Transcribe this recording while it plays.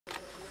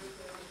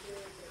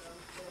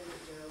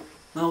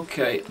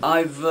Okay,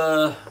 I've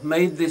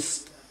made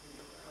this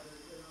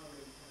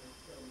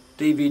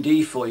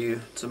DVD for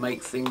you to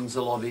make things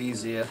a lot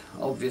easier.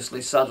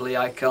 Obviously, sadly,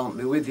 I can't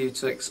be with you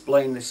to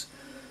explain this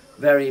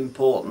very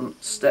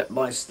important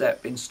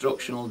step-by-step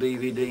instructional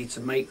DVD to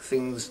make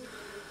things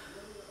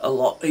a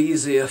lot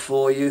easier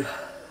for you.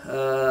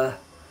 You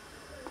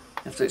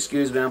have to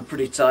excuse me, I'm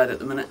pretty tired at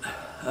the minute.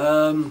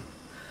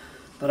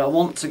 But I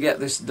want to get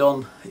this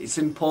done. It's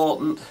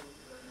important,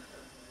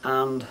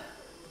 and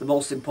the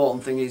most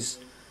important thing is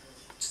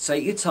to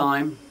take your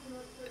time.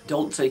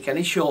 Don't take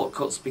any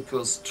shortcuts,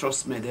 because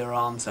trust me, there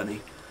aren't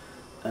any,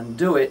 and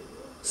do it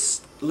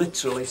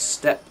literally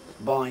step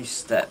by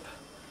step.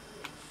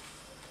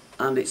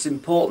 And it's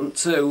important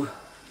too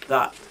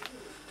that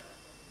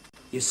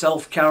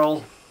yourself,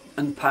 Carol,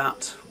 and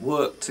Pat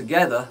work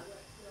together,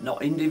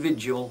 not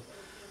individual.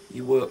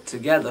 You work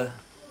together,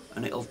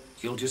 and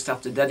you'll just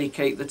have to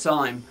dedicate the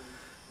time,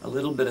 a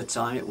little bit of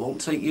time. It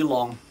won't take you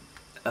long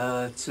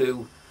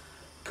to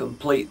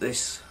complete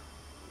this,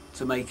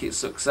 to make it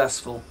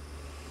successful.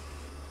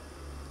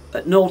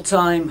 At no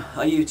time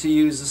are you to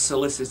use a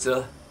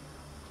solicitor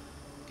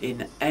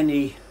in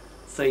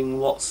anything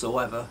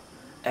whatsoever,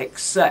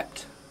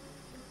 except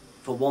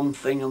for one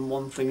thing and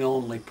one thing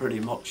only, pretty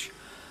much.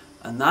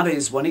 And that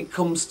is when it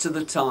comes to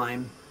the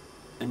time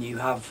and you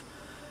have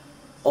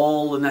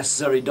all the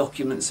necessary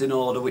documents in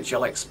order, which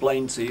I'll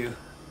explain to you,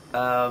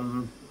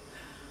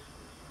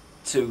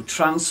 to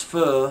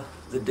transfer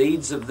the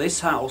deeds of this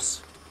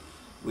house,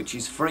 which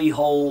is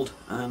freehold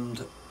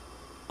and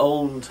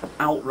owned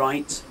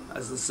outright.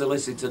 As the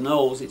solicitor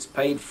knows, it's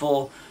paid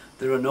for.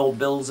 There are no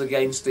bills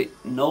against it,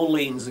 no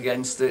liens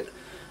against it,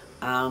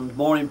 and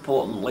more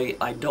importantly,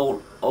 I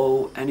don't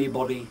owe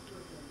anybody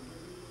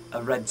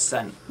a red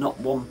cent, not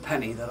one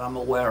penny that I'm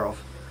aware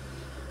of.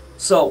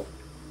 So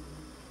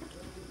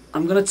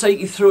I'm going to take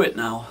you through it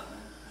now,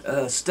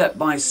 step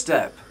by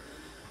step,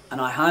 and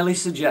I highly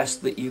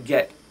suggest that you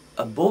get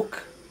a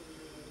book,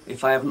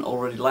 if I haven't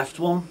already left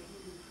one,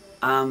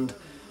 and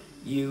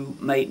you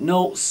make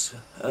notes,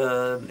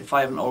 if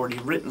I haven't already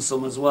written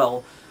some as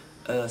well,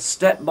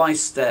 step by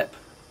step,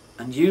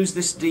 and use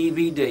this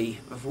DVD,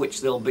 of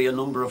which there'll be a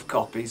number of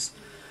copies,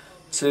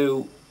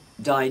 to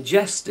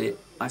digest it.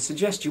 I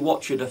suggest you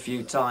watch it a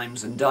few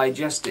times and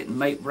digest it and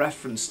make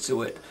reference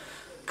to it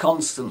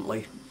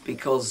constantly,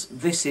 because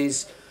this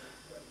is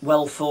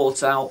well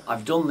thought out.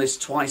 I've done this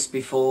twice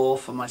before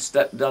for my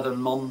stepdad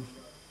and mum,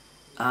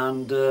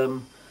 and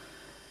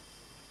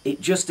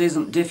it just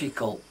isn't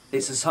difficult.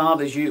 It's as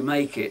hard as you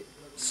make it.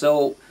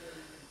 So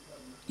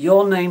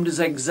you're named as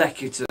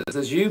executors.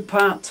 There's you,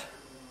 Pat,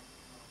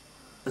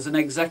 as an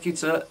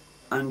executor,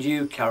 and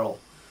you, Carol.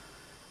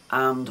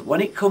 And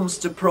when it comes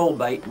to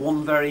probate,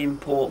 one very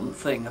important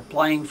thing,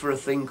 applying for a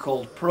thing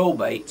called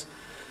probate,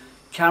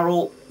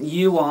 Carol,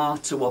 you are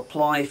to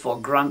apply for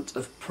grant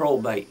of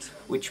probate,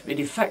 which in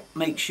effect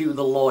makes you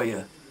the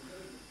lawyer.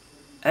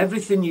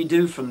 Everything you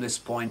do from this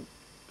point,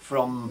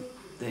 from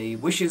the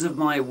wishes of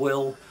my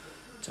will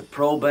to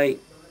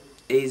probate,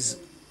 is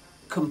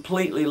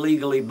completely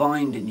legally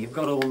binding. You've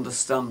got to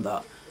understand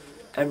that.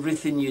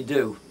 Everything you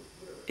do,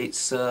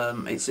 it's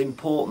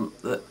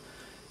important that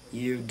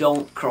you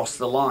don't cross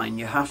the line.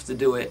 You have to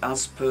do it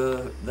as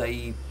per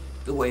the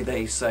way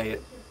they say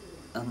it.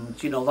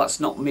 And you know, that's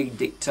not me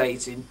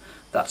dictating,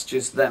 that's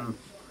just them,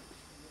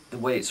 the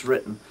way it's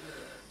written.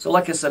 So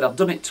like I said, I've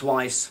done it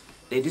twice.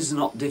 It is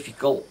not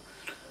difficult,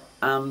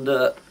 and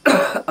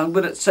I'm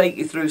going to take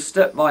you through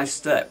step by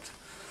step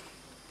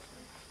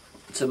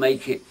to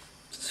make it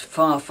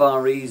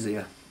far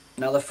easier.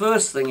 Now the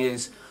first thing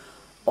is,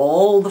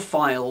 all the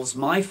files,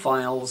 my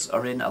files,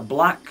 are in a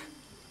black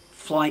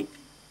flight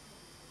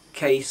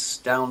case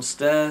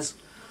downstairs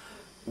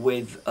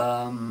with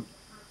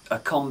a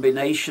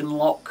combination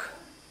lock.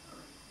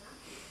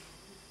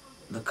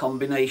 The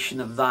combination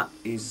of that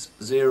is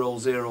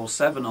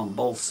 007 on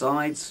both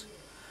sides.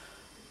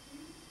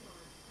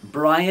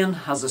 Brian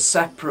has a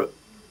separate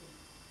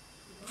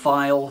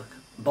file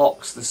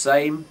box, the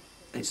same.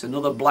 It's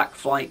another black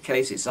flight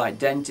case, it's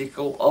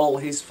identical. All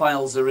his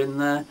files are in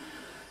there.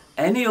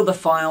 Any other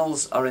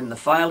files are in the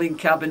filing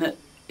cabinet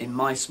in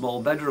my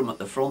small bedroom at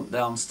the front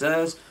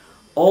downstairs,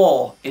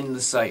 or in the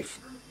safe.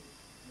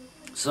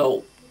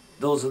 So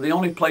those are the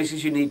only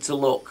places you need to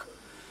look.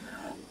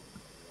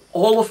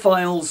 All the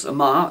files are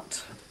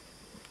marked,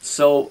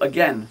 so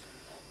again,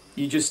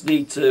 you just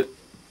need to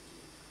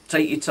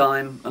take your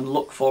time and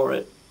look for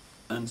it.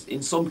 And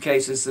in some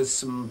cases there's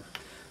some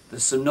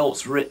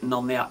notes written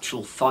on the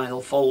actual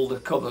file folder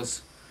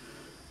covers,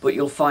 but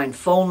you'll find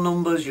phone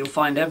numbers, you'll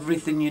find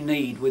everything you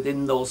need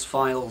within those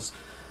files,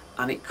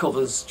 and it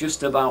covers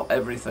just about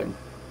everything.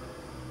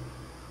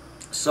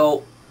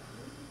 So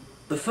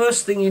the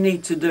first thing you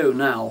need to do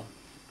now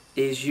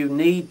is you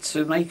need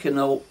to make a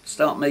note,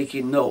 start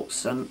making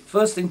notes. And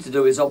first thing to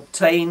do is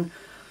obtain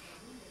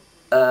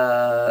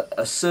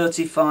a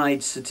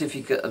certified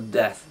certificate of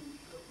death.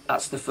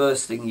 That's the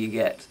first thing you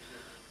get.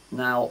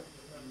 Now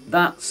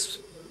that's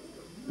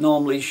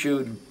normally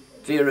issued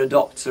via a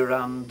doctor,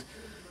 and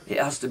it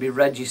has to be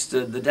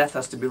registered, the death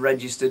has to be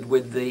registered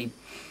with the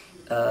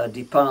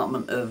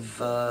Department of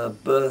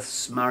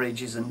Births,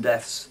 Marriages and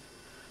Deaths,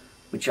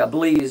 which I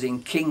believe is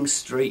in King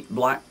Street,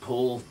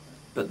 Blackpool,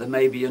 but there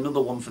may be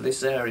another one for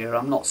this area,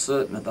 I'm not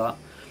certain of that.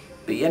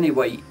 But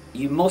anyway,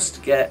 you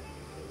must get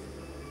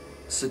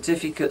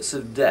certificates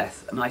of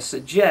death, and I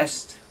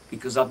suggest,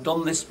 because I've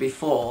done this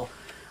before,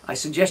 I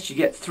suggest you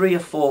get 3 or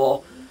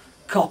 4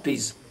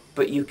 copies,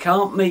 but you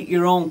can't make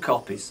your own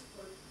copies.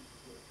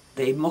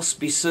 They must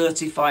be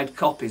certified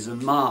copies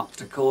and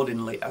marked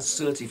accordingly as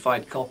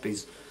certified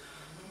copies,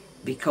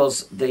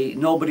 because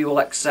nobody will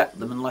accept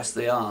them unless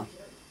they are.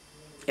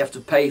 You have to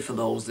pay for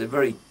those, they're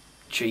very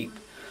cheap.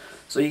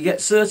 So you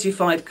get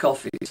certified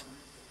copies,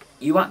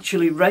 you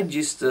actually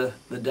register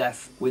the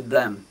death with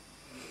them.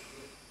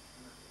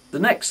 The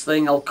next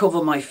thing, I'll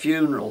cover my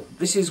funeral.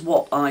 This is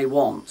what I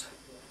want.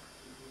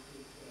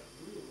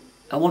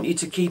 I want you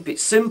to keep it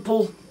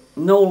simple,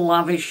 no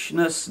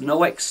lavishness,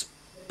 no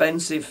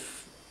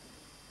expensive,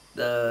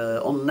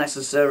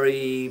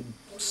 unnecessary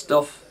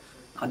stuff.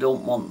 I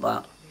don't want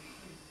that.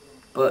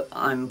 But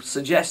I'm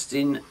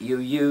suggesting you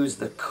use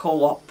the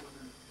co-op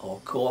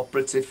or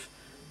cooperative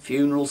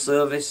funeral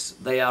service.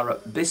 They are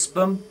at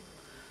Bispam,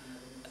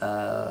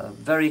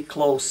 very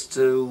close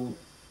to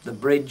the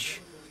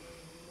bridge,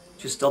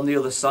 just on the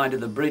other side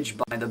of the bridge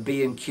by the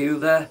B&Q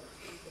there.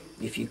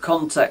 If you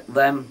contact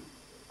them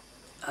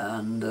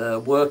and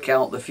work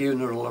out the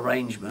funeral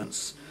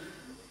arrangements.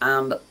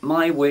 And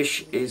my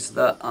wish is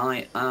that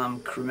I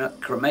am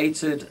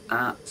cremated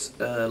at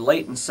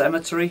Leighton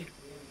Cemetery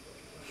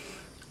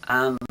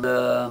and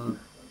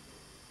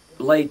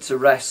laid to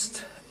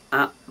rest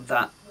at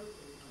that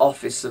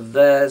office of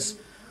theirs,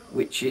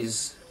 which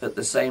is at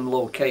the same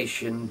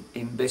location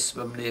in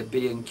Bispam near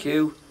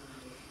B&Q.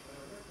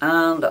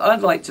 And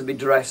I'd like to be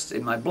dressed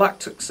in my black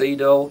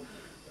tuxedo,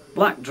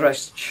 black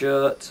dress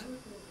shirt,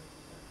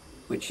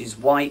 which is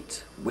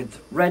white,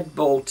 with red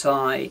bow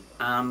tie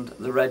and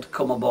the red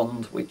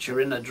cummerbund, which are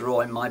in a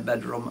drawer in my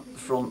bedroom at the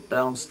front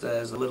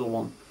downstairs, a little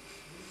one,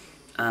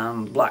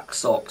 and black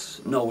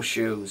socks, no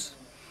shoes.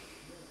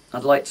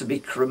 I'd like to be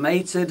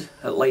cremated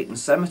at Leighton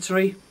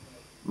Cemetery,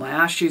 my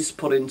ashes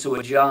put into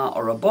a jar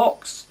or a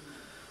box,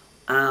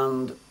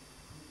 and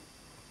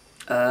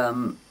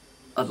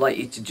I'd like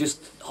you to just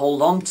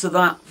hold on to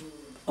that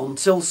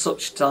until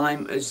such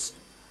time as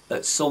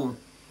at some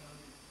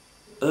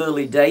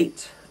early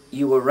date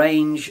you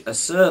arrange a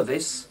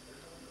service.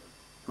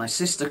 My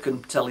sister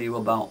can tell you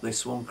about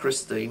this one,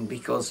 Christine,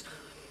 because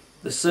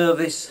the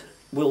service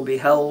will be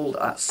held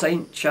at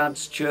St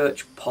Chad's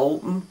Church,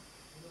 Poulton,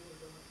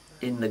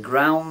 in the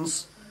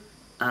grounds,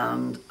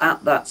 and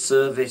at that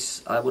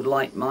service I would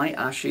like my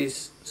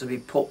ashes to be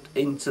put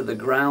into the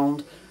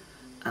ground.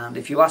 And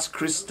if you ask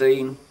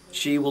Christine,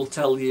 she will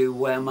tell you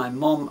where my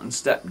mum and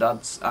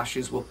stepdad's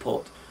ashes were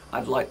put.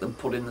 I'd like them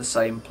put in the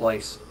same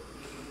place.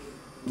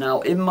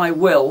 Now, in my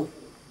will,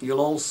 you'll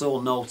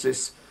also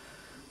notice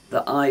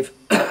that I've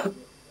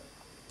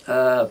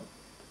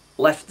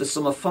left the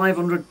sum of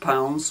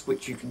 £500,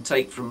 which you can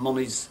take from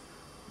monies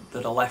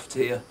that are left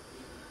here,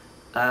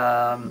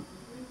 and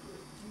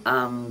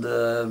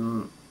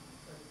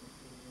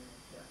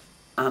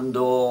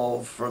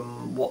or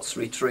from what's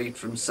retrieved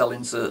from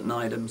selling certain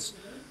items,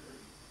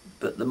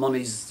 but the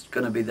money's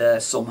going to be there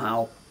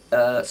somehow.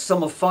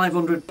 Sum of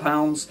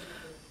 £500,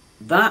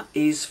 that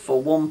is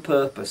for one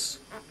purpose,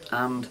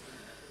 and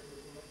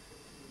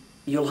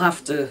you'll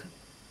have to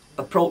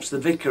approach the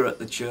vicar at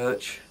the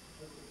church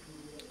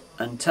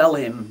and tell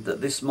him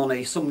that this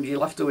money,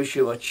 you'll have to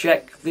issue a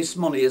cheque. This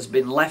money has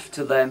been left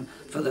to them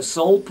for the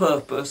sole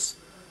purpose,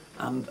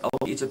 and I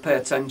want you to pay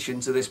attention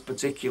to this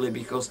particularly,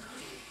 because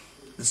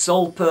the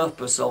sole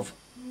purpose of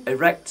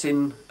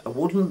erecting a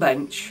wooden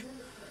bench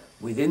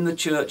within the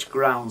church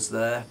grounds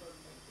there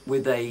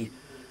with a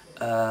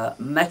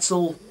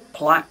metal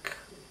plaque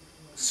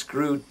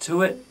screwed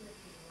to it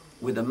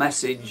with a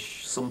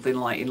message, something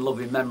like "in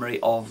loving memory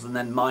of," and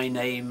then my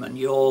name and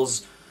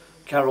yours,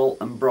 Carol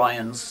and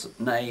Brian's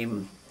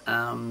name,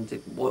 and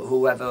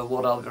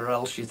whatever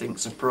else you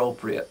think's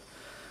appropriate.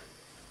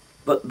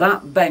 But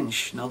that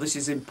bench, now this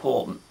is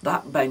important,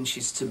 that bench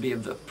is to be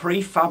of a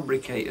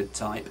prefabricated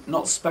type,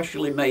 not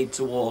specially made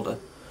to order.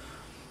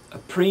 A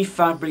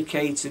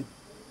prefabricated,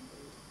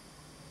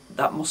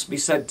 that must be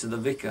said to the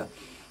vicar,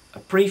 a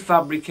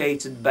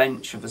prefabricated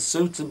bench of a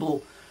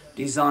suitable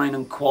design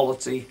and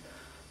quality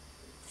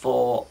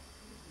for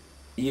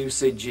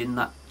usage in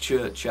that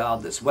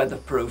churchyard, that's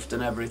weatherproofed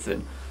and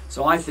everything.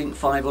 So I think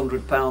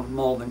 £500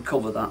 more than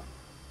cover that.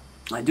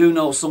 I do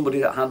know somebody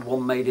that had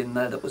one made in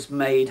there that was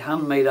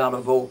handmade out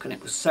of oak, and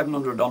it was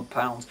 £700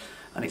 odd,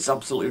 and it's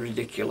absolutely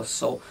ridiculous.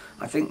 So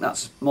I think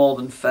that's more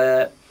than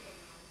fair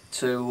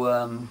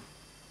to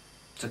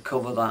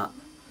cover that.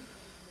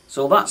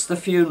 So that's the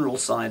funeral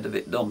side of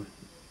it done.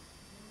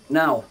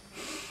 Now,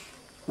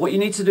 what you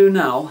need to do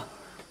now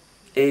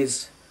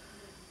is,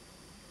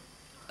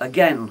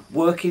 again,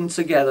 working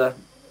together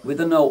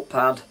with a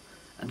notepad,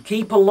 and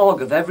keep a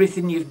log of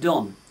everything you've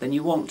done, then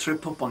you won't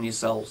trip up on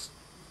yourselves.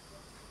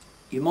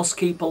 You must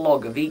keep a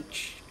log of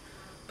each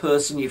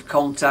person you've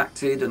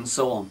contacted and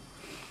so on,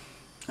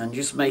 and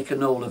just make a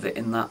note of it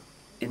in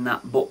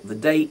that book, the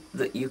date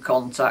that you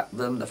contact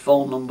them, the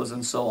phone numbers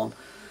and so on.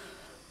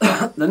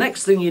 The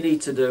next thing you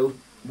need to do,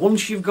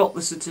 once you've got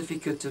the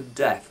certificate of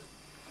death,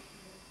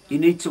 you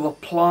need to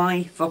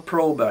apply for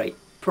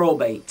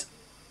probate.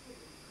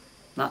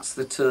 That's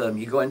the term.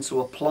 You're going to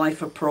apply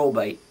for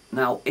probate.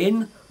 Now,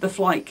 in the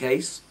flight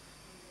case,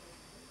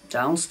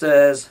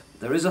 downstairs,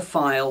 there is a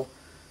file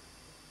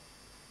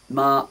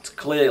marked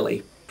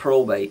clearly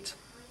probate.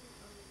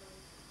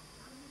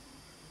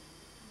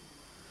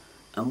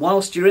 And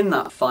whilst you're in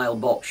that file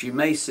box, you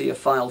may see a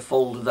file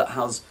folder that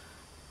has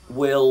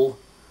will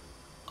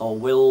or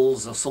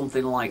wills or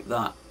something like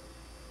that.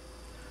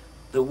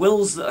 The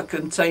wills that are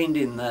contained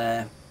in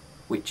there,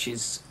 which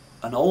is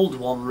an old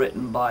one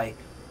written by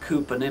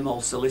Cooper Nimmo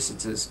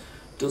Solicitors,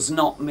 does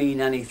not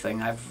mean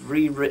anything. I've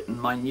rewritten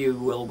my new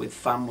will with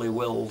family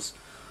wills.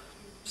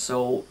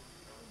 So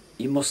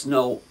you must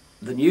know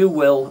the new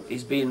will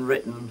is being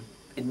written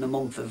in the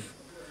month of,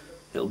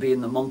 it'll be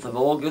in the month of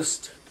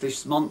August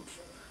this month,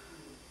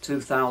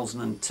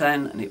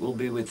 2010, and it will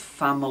be with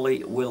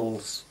family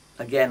wills.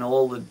 Again,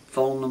 all the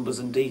phone numbers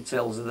and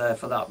details are there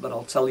for that, but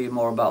I'll tell you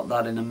more about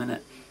that in a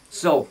minute.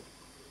 So,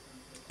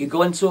 you're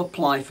going to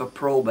apply for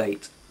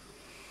probate.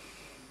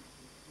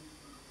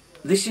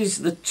 This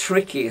is the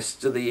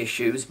trickiest of the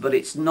issues, but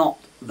it's not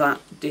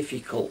that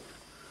difficult.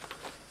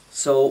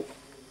 So,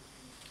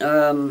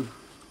 and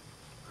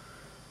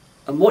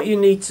what you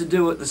need to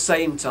do at the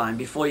same time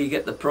before you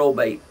get the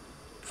probate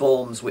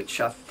forms,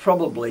 which I've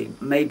probably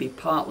maybe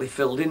partly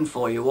filled in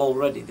for you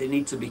already, they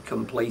need to be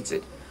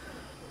completed.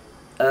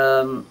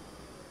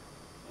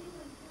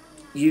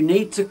 You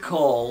need to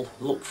call,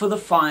 look for the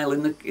file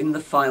in the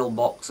file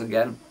box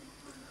again.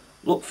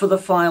 Look for the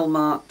file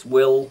marked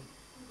will,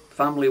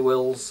 family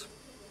wills.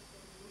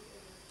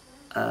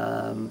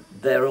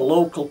 They're a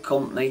local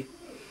company.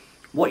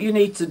 What you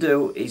need to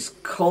do is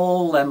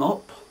call them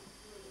up.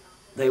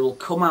 They will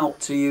come out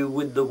to you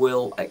with the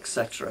will,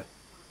 etc.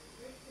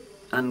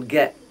 And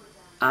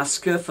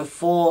ask her for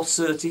 4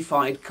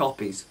 certified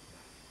copies.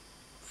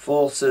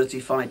 4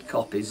 certified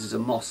copies is a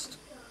must.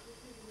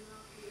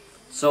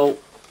 So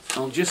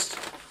I've just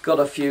got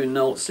a few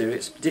notes here.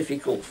 It's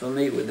difficult for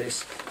me with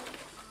this,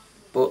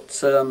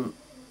 but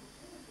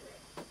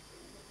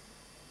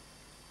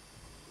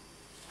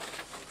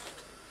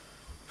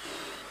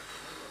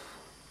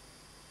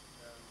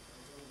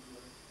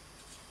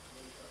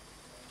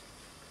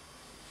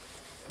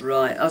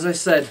right, as I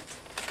said,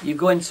 you're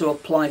going to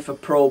apply for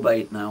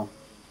probate now.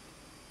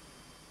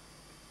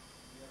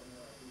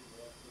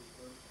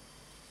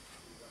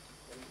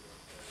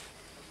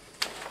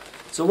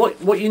 So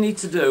what you need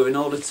to do in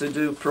order to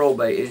do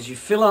probate is you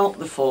fill out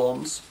the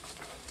forms.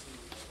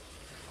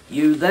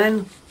 You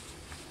then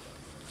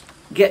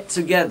get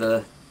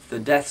together the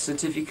death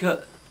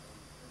certificate,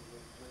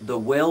 the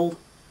will,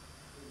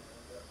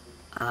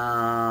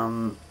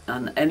 and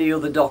any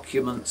other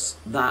documents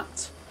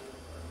that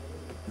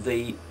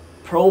the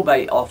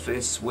probate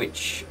office,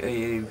 which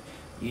you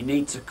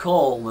need to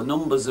call. The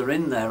numbers are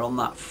in there on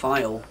that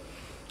file.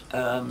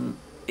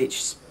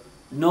 It's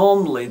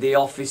normally the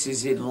office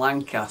is in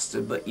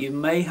Lancaster, but you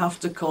may have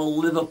to call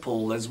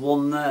Liverpool. There's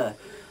one there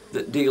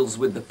that deals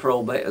with the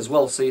probate as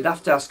well, so you'd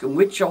have to ask them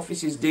which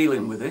office is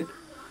dealing with it,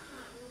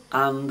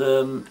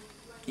 and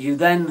you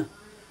then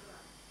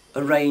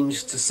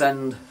arrange to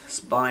send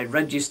by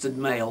registered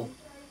mail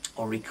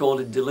or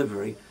recorded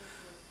delivery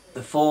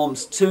the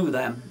forms to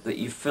them that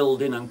you've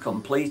filled in and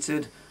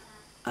completed,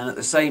 and at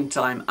the same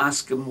time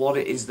ask them what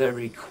it is they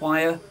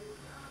require,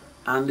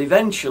 and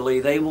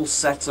eventually they will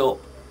set up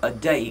a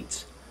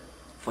date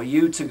for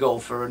you to go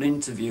for an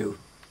interview,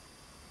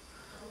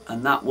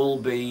 and that will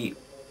be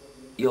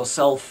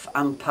yourself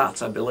and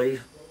Pat, I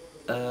believe.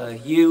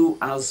 You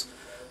as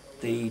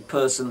the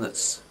person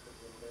that's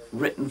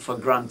written for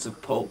grant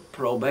of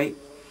probate,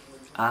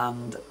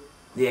 and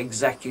the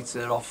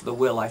executor of the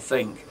will, I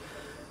think.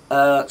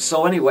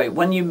 So anyway,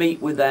 when you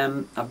meet with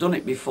them, I've done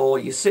it before,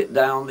 you sit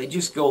down, they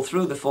just go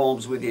through the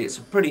forms with you. It's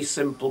a pretty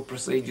simple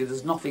procedure,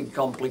 there's nothing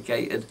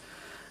complicated,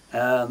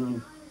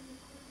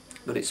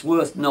 but it's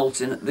worth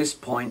noting at this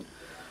point,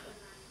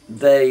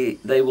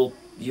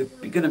 you're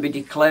going to be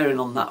declaring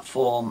on that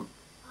form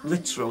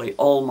literally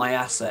all my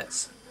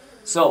assets.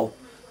 So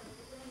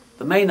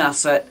the main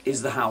asset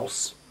is the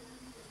house,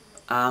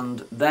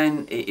 and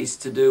then it is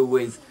to do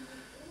with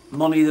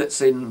money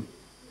that's in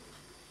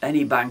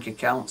any bank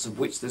accounts, of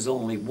which there's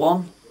only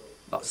one.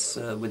 That's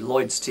with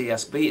Lloyds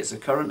TSB, it's a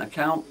current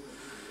account.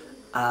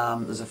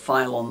 There's a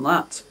file on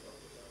that,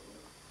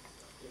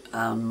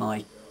 and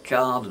my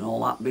card and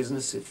all that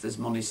business, if there's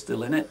money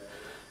still in it.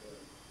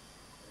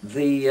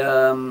 The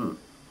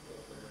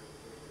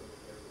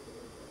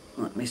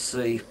let me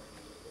see,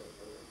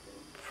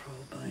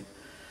 probate.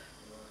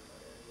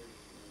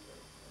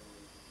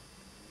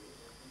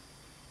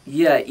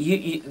 Yeah,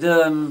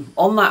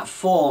 on that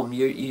form,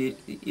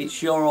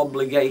 it's your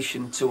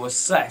obligation to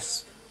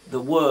assess the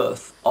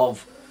worth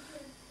of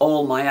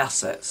all my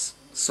assets.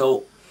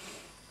 So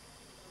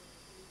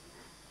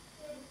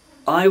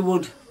I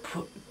would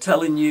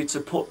telling you to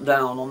put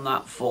down on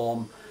that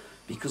form,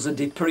 because of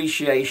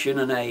depreciation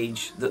and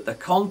age, that the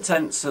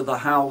contents of the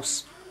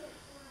house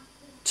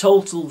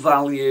total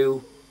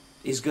value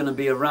is going to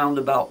be around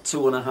about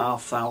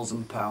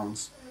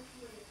 £2,500.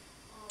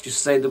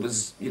 Just say there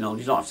was, you know,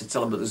 you don't have to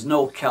tell them, but there's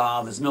no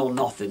car, there's no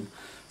nothing.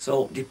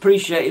 So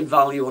depreciated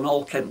value on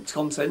all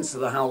contents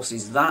of the house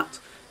is that,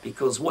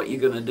 because what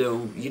you're going to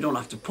do, you don't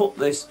have to put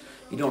this,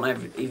 you don't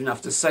even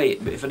have to say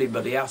it, but if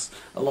anybody asks,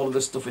 a lot of the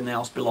stuff in the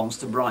house belongs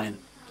to Brian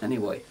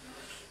anyway.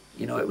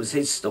 You know, it was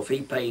his stuff, he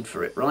paid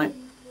for it, right?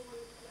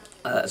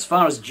 As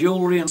far as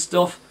jewellery and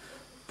stuff,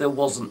 there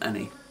wasn't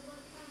any.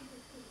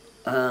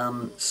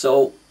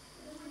 So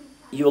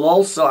you'll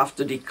also have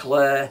to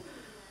declare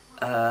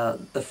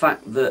the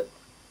fact that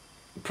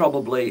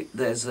probably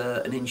there's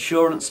an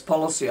insurance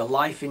policy, a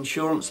life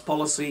insurance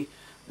policy,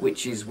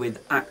 which is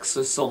with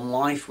AXA Sun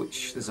Life,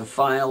 which there's a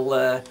file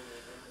there.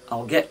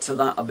 I'll get to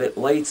that a bit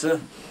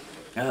later,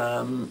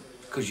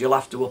 because you'll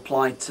have to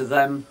apply to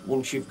them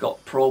once you've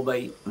got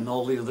probate and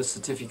all the other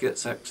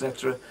certificates,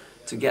 etc.,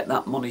 to get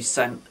that money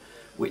sent,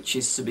 which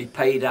is to be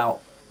paid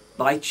out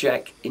by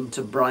cheque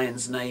into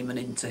Brian's name and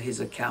into his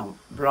account.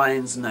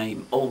 Brian's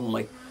name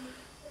only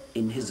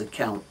in his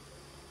account.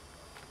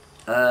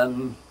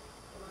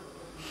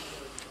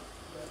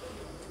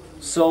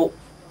 So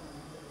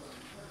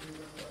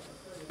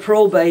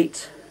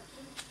probate,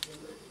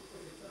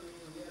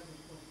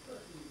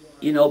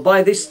 you know,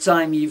 by this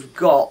time you've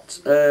got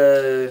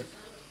the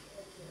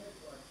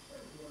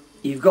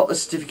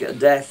certificate of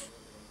death.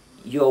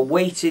 You're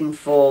waiting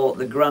for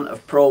the grant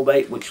of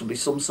probate, which will be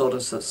some sort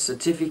of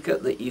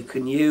certificate that you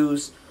can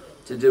use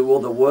to do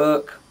other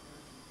work.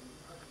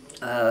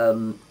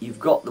 You've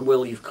got the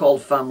will, you've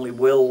called family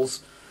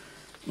wills.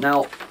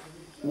 Now,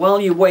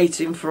 while you're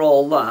waiting for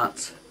all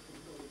that,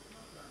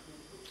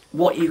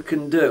 what you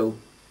can do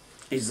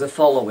is the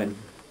following.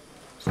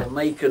 So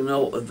make a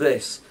note of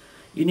this.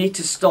 You need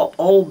to stop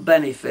all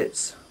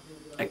benefits,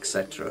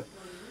 etc.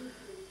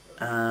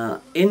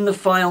 In the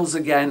files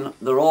again,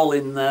 they're all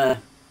in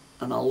there,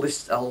 and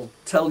I'll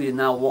tell you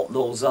now what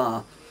those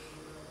are.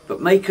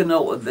 But make a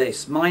note of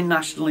this. My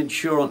national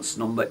insurance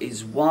number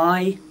is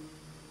YM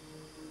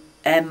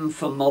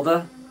for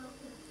mother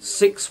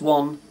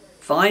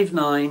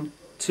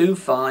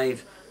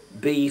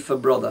 615925B for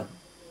brother.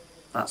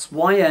 That's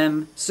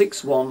YM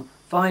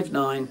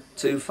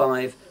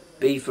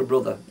 615925B for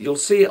brother. You'll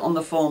see it on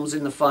the forms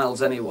in the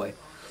files anyway.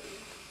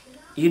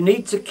 You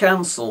need to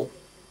cancel,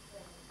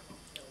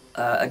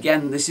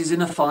 again, this is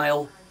in a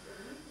file.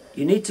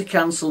 You need to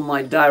cancel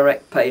my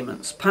direct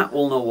payments. Pat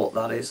will know what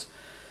that is.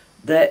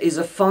 There is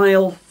a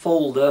file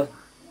folder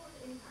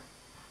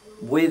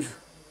with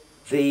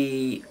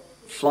the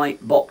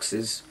flight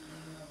boxes.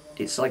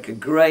 It's like a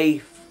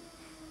grey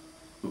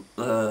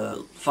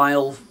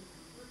file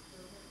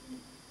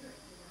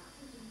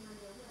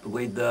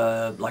with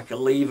like a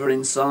lever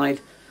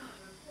inside,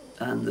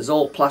 and there's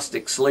all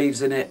plastic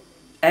sleeves in it.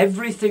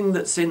 Everything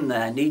that's in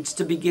there needs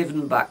to be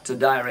given back to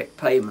direct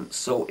payments.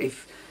 So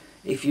if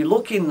you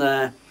look in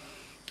there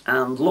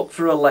and look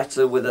for a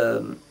letter with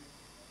a,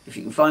 if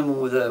you can find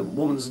one with a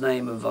woman's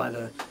name of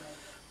either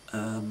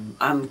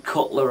Ann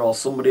Cutler or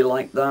somebody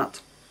like that,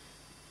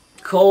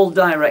 call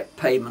direct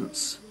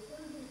payments,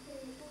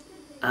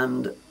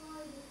 and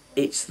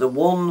it's the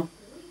one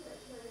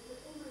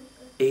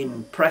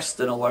in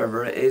Preston or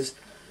wherever it is.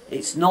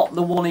 It's not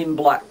the one in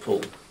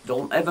Blackpool.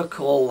 Don't ever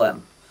call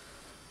them.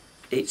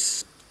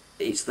 It's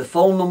the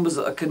phone numbers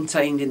that are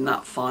contained in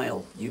that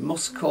file. You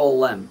must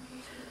call them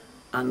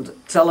and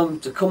tell them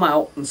to come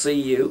out and see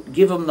you.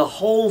 Give them the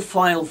whole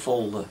file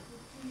folder,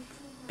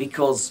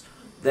 because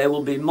there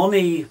will be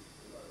money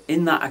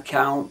in that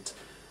account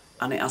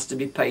and it has to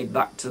be paid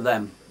back to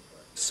them.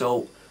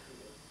 So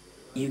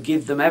you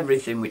give them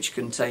everything, which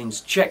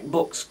contains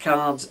checkbooks,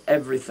 cards,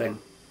 everything.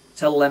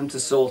 Tell them to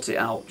sort it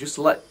out. Just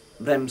let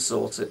them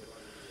sort it.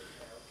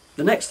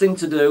 The next thing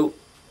to do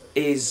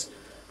is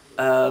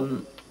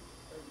get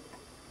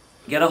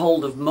a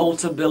hold of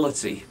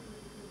Motability.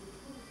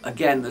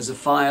 Again, there's a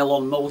file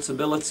on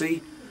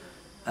Motability.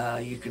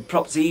 You could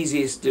perhaps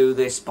easiest do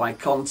this by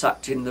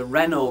contacting the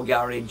Renault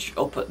garage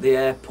up at the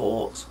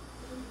airport.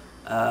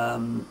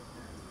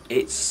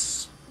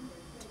 It's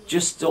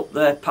just up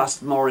there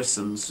past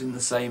Morrison's, in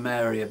the same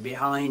area,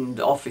 behind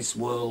Office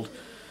World.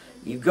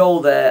 You go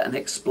there and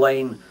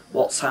explain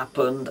what's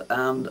happened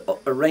and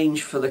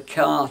arrange for the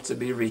car to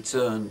be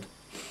returned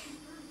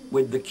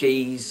with the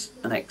keys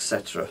and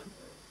etc.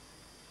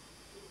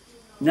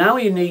 Now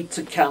you need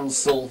to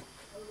cancel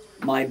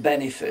my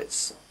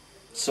benefits.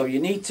 So you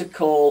need to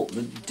call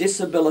the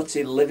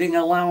Disability Living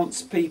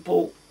Allowance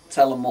people,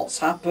 tell them what's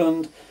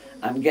happened,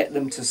 and get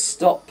them to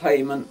stop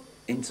payment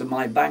into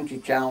my bank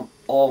account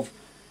of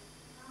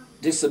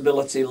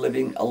Disability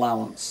Living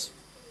Allowance.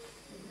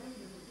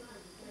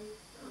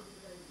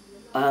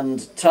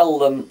 And tell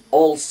them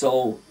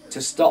also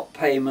to stop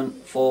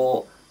payment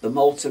for the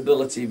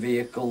Motability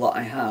vehicle that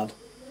I had.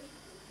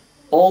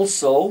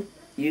 Also,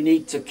 you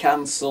need to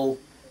cancel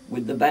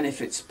with the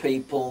benefits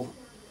people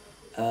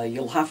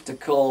You'll have to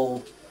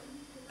call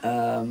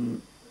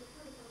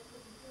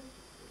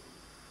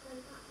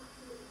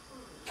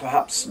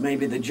perhaps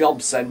maybe the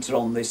job centre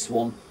on this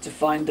one to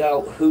find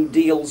out who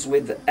deals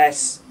with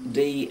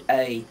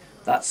SDA,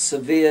 that's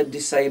Severe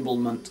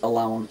Disablement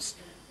Allowance.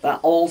 That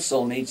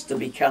also needs to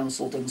be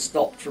cancelled and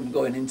stopped from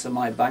going into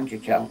my bank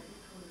account.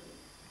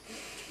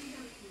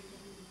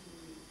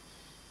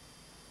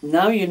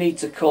 Now you need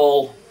to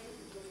call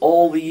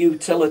all the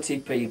utility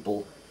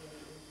people.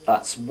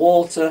 That's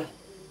water,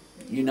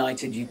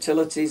 United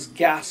Utilities,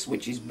 gas,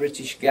 which is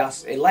British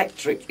Gas,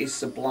 electric is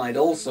supplied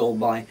also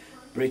by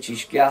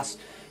British Gas.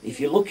 If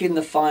you look in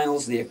the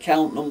files, the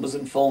account numbers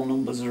and phone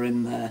numbers are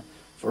in there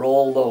for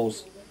all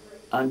those.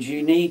 And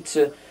you need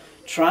to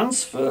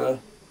transfer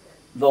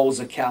those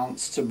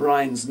accounts to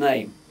Brian's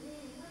name.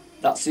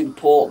 That's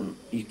important.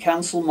 You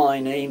cancel my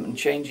name and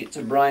change it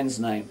to Brian's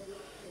name.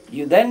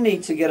 You then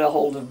need to get a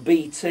hold of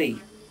BT,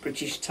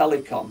 British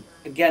Telecom.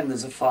 Again,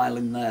 there's a file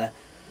in there,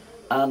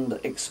 and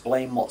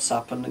explain what's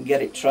happened and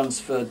get it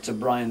transferred to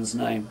Brian's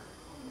name.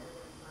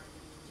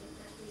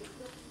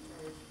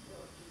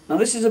 Now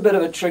this is a bit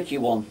of a tricky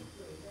one,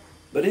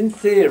 but in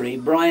theory,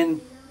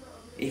 Brian,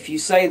 if you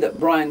say that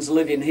Brian's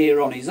living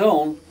here on his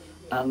own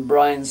and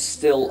Brian's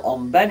still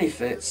on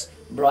benefits,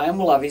 Brian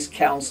will have his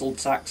council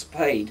tax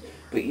paid.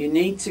 But you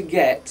need to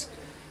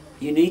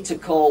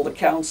call the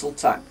council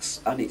tax,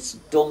 and it's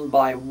done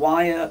by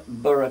Wyre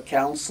Borough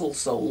Council.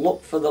 So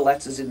look for the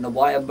letters in the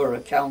Wyre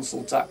Borough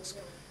Council tax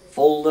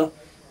folder,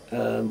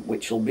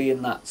 which will be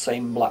in that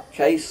same black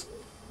case,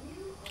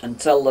 and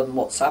tell them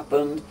what's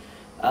happened,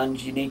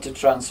 and you need to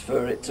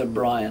transfer it to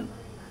Brian.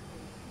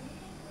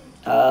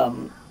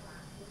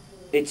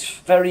 It's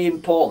very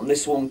important,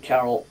 this one,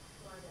 Carol,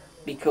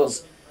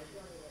 because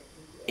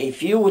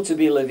if you were to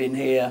be living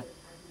here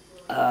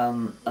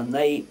and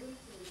they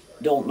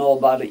don't know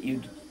about it,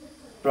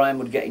 Brian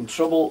would get in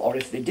trouble, or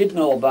if they did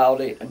know about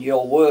it and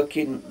you're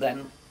working,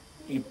 then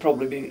you'd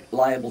probably be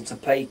liable to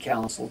pay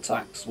council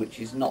tax, which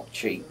is not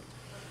cheap.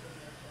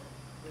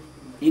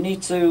 You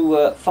need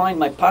to find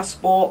my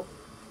passport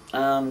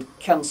and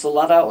cancel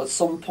that out at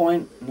some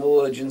point.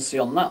 No urgency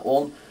on that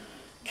one.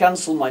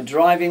 Cancel my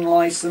driving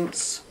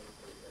licence.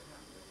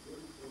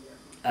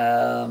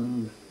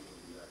 And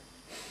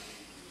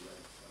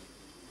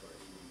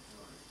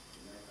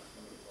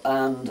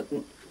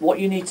what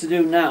you need to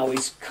do now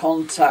is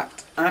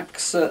contact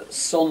AXA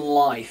Sun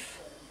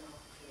Life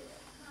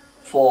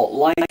for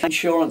life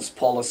insurance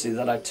policy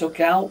that I took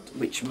out,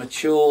 which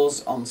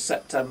matures on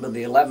September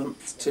the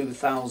 11th,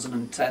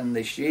 2010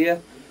 this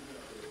year.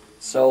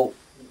 So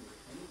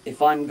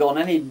if I'm gone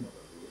any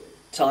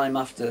time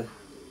after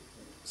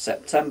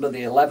September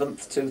the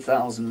 11th,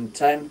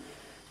 2010,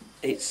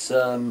 it's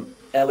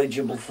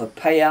eligible for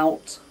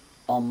payout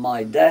on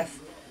my death,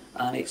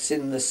 and it's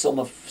in the sum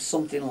of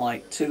something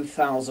like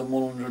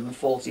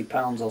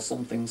 £2,140 or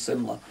something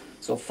similar.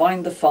 So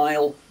find the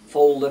file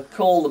folder,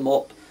 call them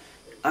up,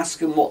 ask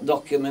them what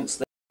documents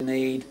they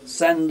need,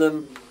 send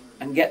them,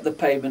 and get the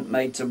payment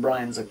made to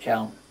Brian's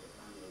account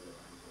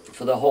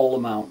for the whole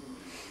amount.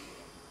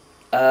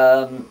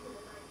 I'll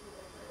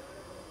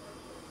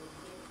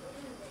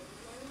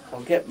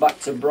get back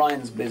to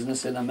Brian's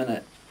business in a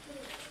minute.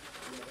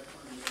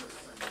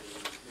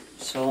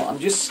 So I'm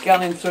just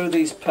scanning through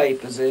these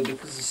papers here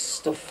because there's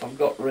stuff I've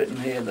got written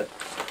here that...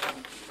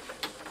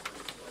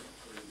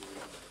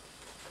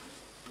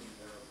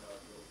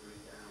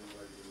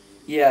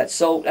 Yeah,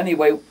 so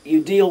anyway,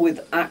 you deal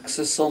with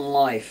AXA Sun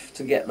Life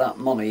to get that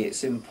money.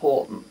 It's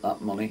important,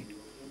 that money.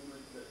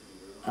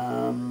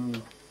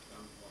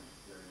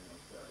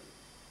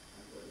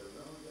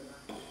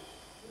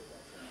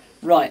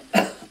 Right.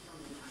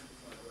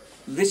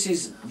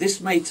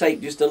 This may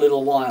take just a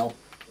little while,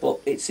 but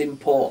it's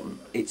important.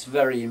 It's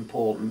very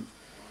important.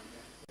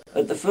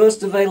 At the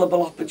first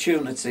available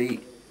opportunity,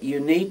 you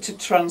need to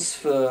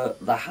transfer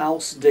the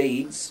house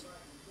deeds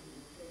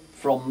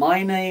from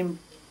my name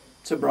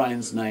to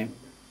Brian's name,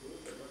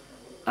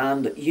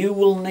 and you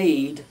will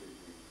need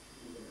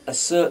a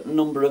certain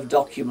number of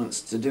documents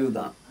to do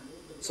that.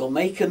 So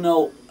make a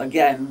note,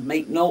 again,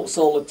 make notes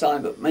all the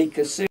time, but make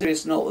a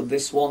serious note of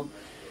this one.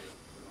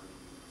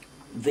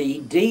 The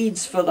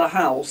deeds for the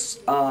house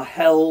are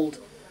held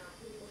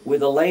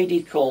with a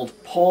lady called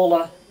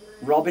Paula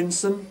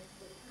Robinson.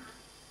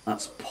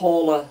 That's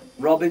Paula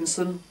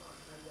Robinson,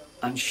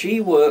 and she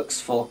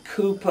works for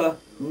Cooper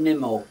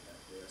Nimmo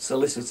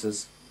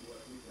Solicitors,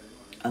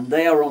 and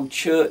they are on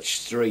Church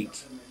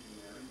Street,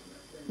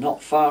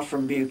 not far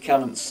from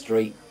Buchanan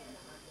Street,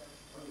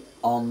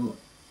 on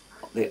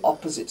the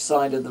opposite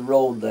side of the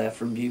road there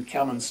from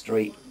Buchanan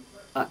Street,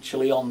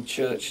 actually on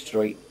Church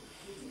Street.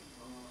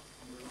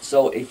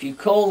 So if you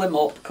call them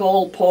up,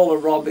 call Paula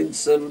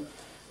Robinson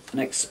and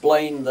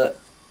explain that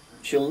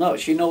she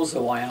knows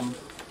who I am.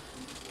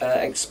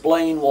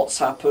 Explain what's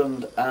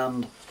happened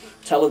and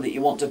tell her that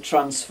you want to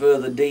transfer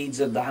the deeds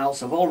of the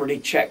house. I've already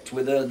checked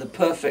with her, they're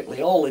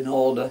perfectly all in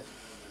order,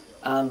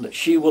 and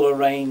she will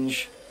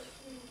arrange,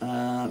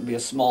 be a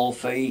small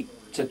fee,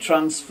 to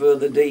transfer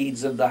the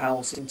deeds of the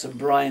house into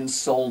Brian's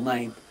sole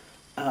name.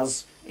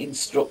 as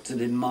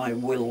instructed in my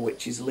will,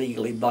 which is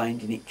legally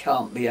binding. It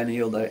can't be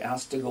any other. It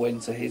has to go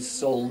into his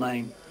sole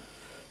name.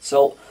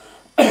 So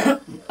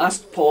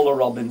asked Paula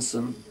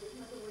Robinson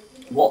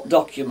what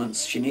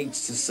documents she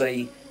needs to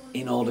see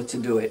in order to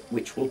do it,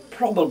 which will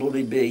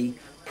probably be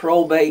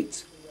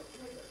probate,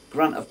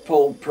 grant of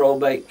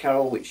probate,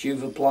 Carol, which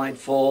you've applied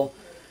for,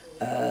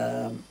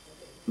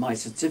 my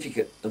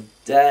certificate of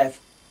death,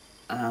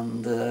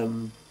 and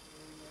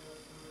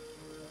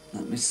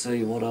let me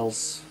see what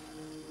else.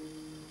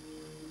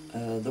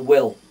 The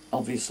will,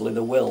 obviously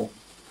the will,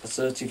 a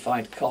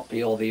certified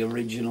copy or the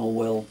original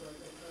will.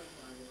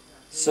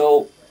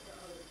 So,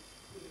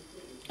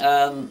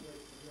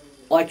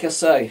 like I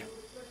say,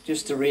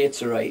 just to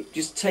reiterate,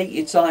 just take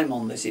your time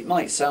on this. It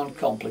might sound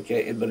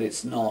complicated, but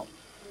it's not.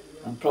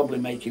 I'm probably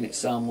making it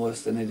sound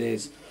worse than it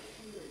is.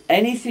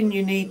 Anything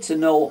you need to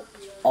know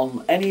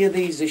on any of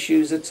these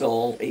issues at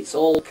all, it's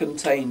all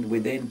contained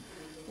within,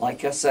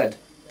 like I said,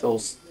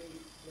 those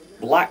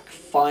black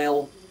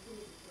file,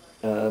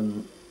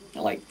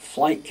 like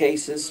flight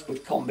cases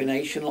with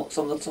combination locks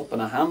on the top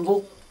and a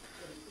handle.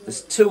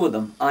 There's two of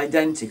them,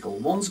 identical.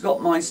 One's got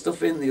my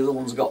stuff in, the other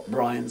one's got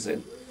Brian's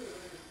in.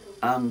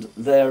 And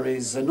there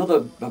is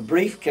a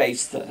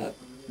briefcase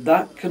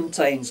that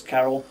contains,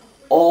 Carol,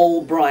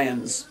 all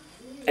Brian's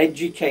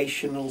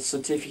educational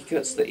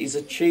certificates that he's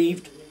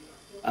achieved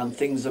and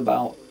things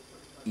about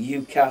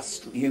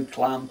UCAS,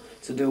 UCLAM,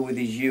 to do with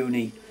his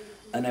uni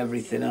and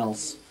everything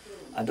else.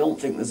 I don't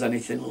think there's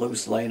anything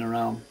loose laying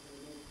around.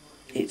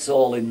 It's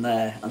all in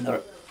there, and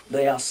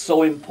they are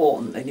so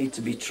important, they need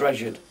to be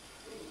treasured.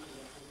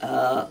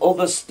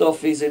 Other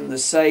stuff is in the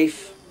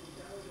safe,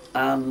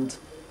 and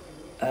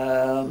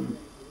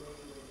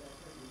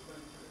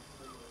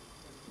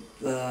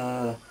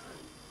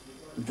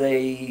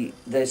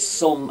there's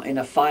some in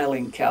a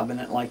filing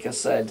cabinet, like I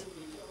said,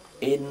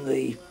 in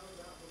the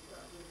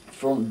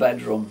front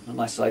bedroom,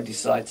 unless I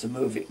decide to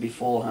move it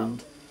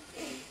beforehand.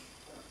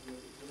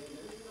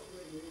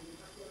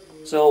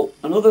 So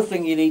another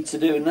thing you need to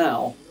do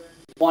now,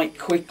 quite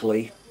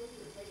quickly,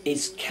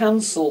 is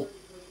cancel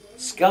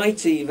Sky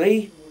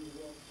TV,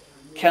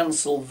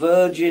 cancel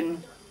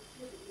Virgin.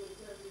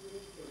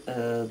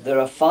 There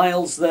are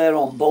files there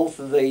on both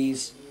of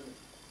these,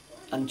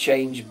 and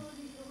change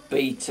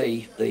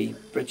BT, the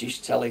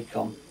British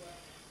Telecom.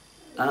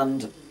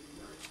 And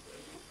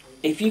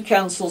if you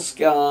cancel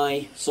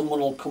Sky, someone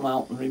will come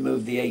out and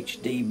remove the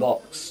HD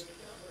box,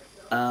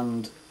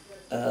 and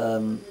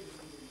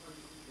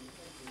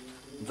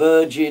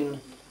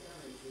Virgin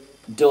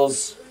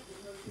does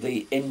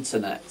the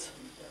internet.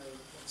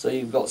 So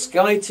you've got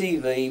Sky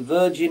TV,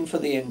 Virgin for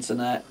the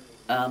internet,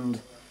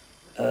 and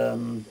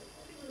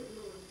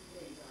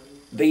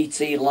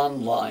BT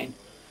landline.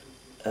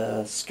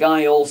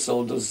 Sky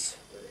also does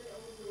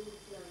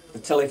the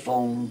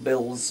telephone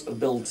bills are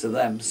billed to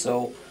them,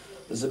 so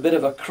there's a bit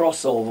of a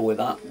crossover with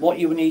that. What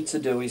you need to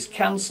do is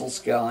cancel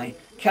Sky,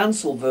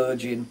 cancel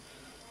Virgin,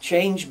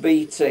 change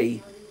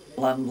BT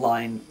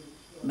landline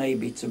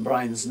maybe to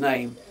Brian's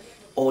name,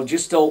 or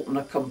just open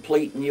a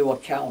complete new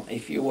account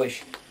if you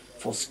wish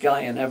for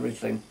Sky and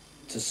everything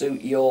to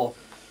suit your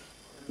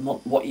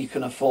what you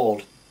can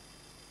afford.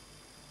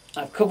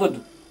 I've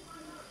covered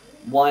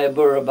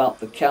Wyreborough about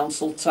the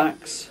council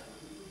tax.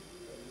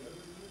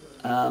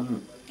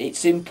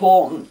 It's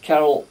important,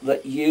 Carol,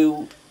 that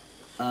you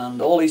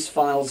and all his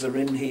files are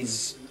in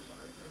his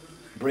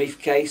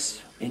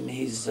briefcase, in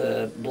his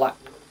black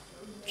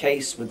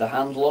case with the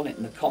handle on it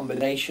and the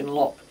combination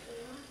lock.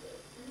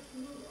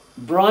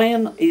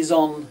 Brian is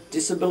on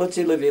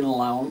disability living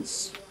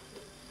allowance.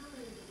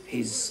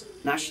 His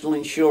national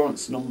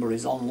insurance number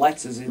is on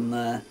letters in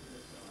there.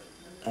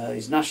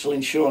 His national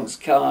insurance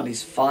card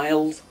is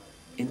filed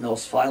in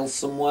those files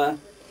somewhere.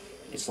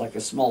 It's like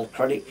a small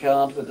credit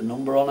card with a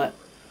number on it.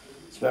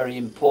 It's very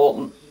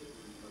important.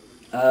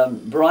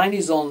 Brian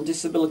is on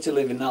disability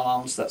living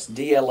allowance, that's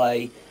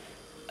DLA,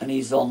 and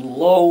he's on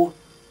low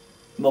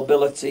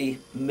mobility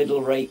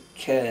middle rate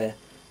care.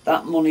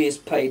 That money is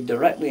paid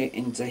directly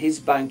into his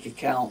bank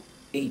account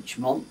each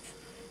month.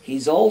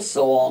 He's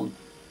also on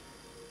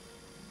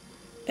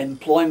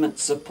employment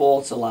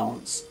support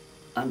allowance,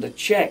 and a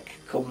cheque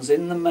comes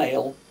in the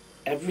mail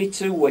every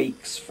 2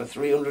 weeks for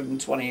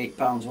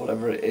 £328,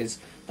 whatever it is,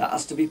 that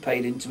has to be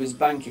paid into his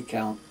bank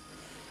account.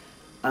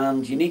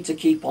 And you need to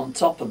keep on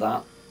top of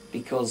that,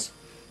 because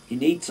you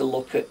need to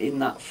look at in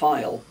that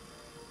file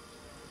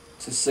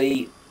to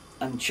see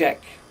and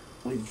check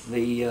with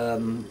the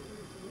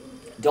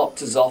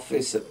doctor's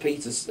office at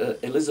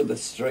Elizabeth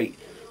Street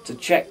to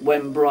check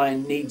when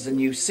Brian needs a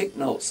new sick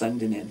note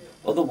sending in.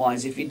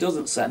 Otherwise, if he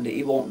doesn't send it,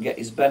 he won't get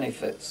his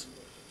benefits.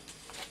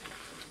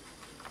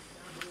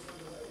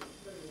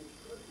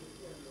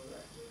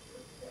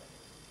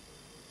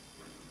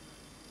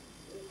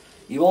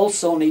 You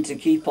also need to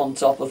keep on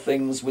top of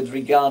things with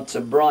regard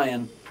to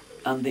Brian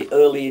and the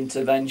early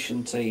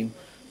intervention team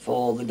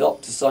for the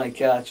doctor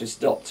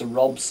psychiatrist, Dr.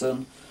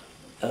 Robson,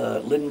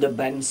 Linda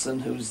Benson,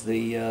 who's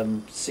the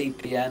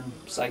CPN,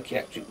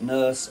 psychiatric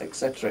nurse,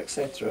 etc.,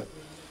 etc.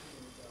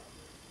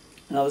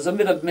 Now there's a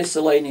bit of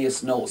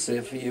miscellaneous notes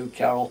here for you,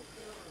 Carol.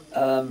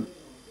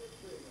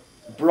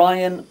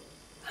 Brian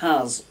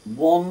has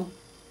one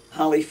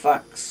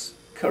Halifax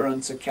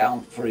current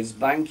account for his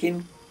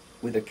banking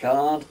with a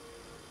card.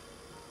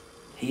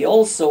 He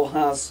also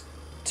has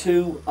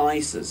 2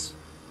 ISAs,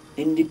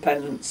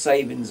 independent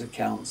savings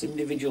accounts,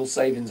 individual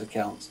savings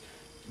accounts,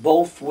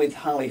 both with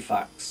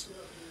Halifax.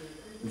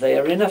 They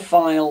are in a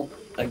file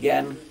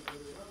again.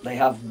 They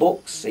have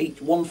books,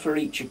 one for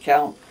each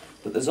account,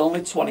 but there's only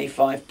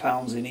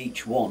 £25 in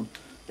each one.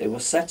 They were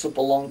set up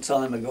a long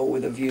time ago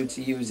with a view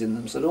to using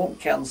them, so don't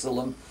cancel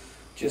them.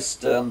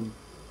 Just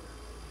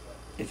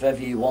if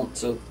ever you want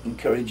to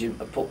encourage him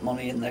to put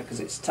money in there, because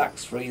it's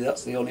tax-free,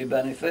 that's the only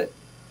benefit.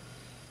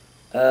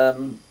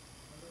 Now,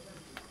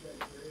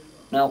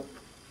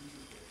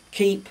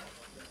 keep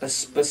a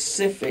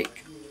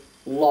specific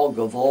log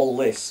of all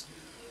this.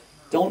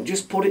 Don't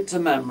just put it to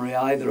memory,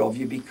 either of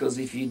you, because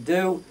if you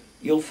do,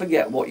 you'll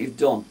forget what you've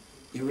done.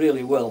 You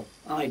really will.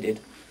 I did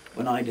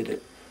when I did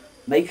it.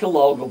 Make a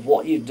log of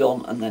what you've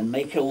done, and then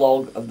make a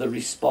log of the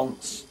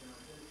response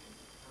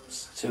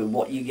to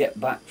what you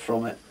get back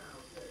from it.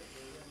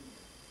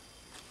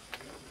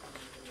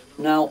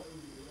 Now,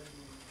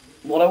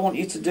 what I want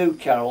you to do,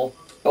 Carol,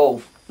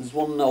 there's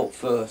one note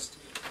first.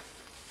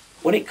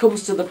 When it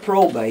comes to the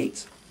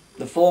probate,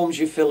 the forms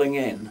you're filling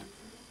in,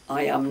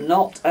 I am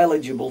not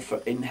eligible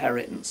for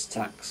inheritance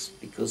tax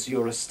because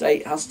your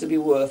estate has to be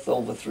worth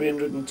over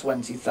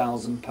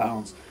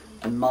 £320,000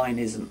 and mine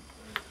isn't.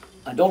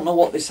 I don't know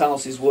what this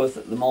house is worth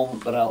at the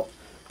moment, but I'll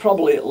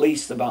probably at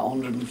least about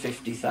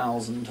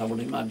 150,000, I would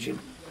imagine.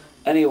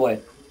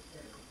 Anyway,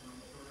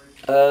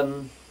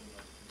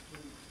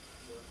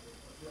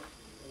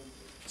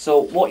 so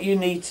what you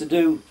need to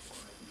do,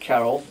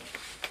 Carol,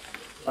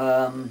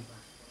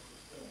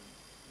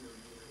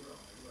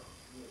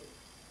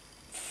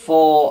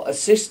 for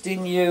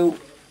assisting you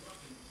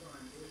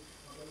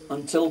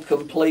until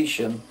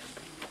completion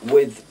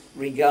with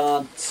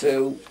regard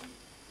to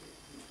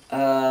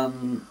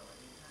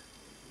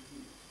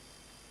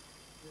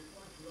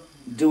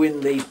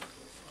doing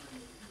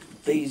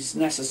these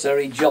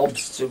necessary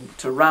jobs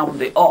to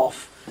round it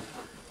off,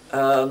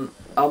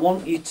 I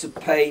want you to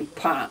pay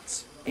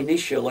Pat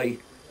initially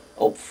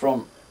up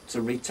front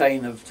to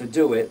retainer to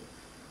do it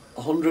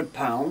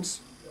 £100,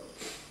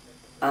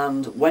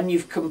 and when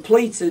you've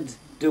completed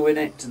doing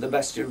it to the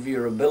best of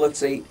your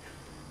ability,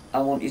 I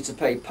want you to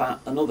pay Pat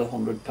another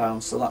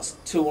 £100, so that's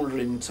 200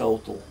 in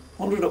total.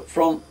 100 up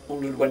front,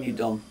 100 when you're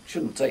done.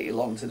 Shouldn't take you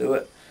long to do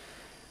it.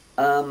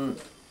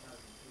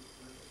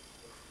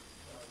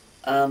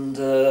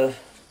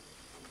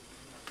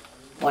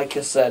 Like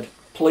I said,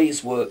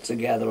 please work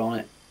together on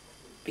it,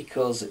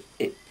 because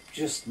it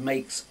just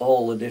makes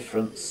all the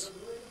difference.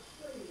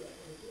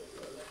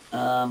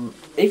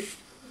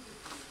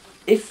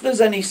 If there's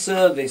any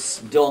service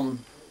done,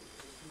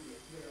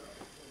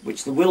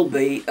 which there will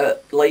be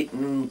at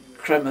Leighton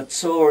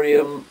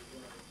Crematorium,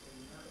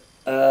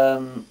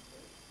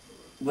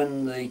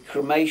 when the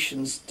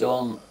cremation's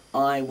done,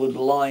 I would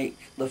like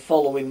the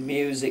following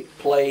music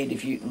played.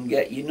 If you can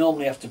get, you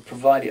normally have to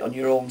provide it on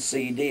your own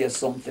CD or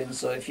something,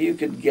 so if you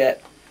could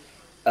get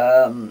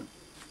Brian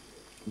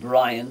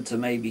to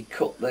maybe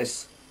cut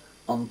this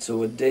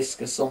onto a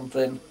disc or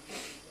something,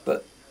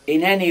 but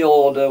in any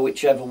order,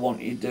 whichever one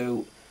you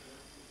do,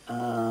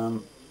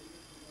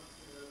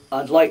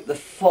 I'd like the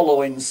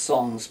following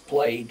songs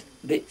played,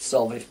 bits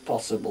of if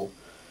possible.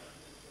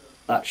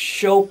 That's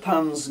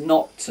Chopin's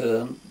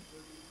Nocturne,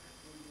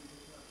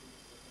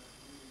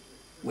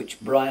 which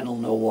Brian will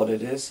know what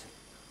it is.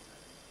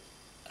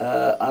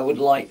 I would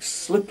like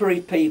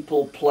Slippery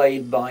People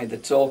played by the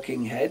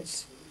Talking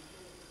Heads,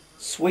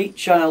 Sweet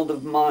Child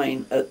of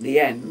Mine at the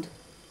end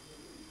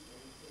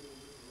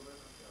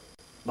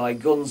by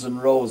Guns N'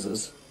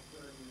 Roses,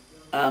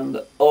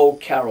 and Oh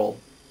Carol.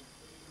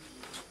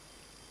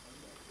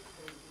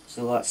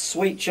 So that's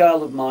Sweet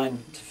Child of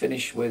Mine to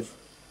finish with,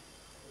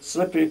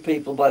 Slippery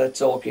People by the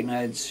Talking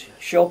Heads,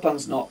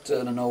 Chopin's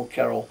Nocturne, and Oh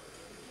Carol.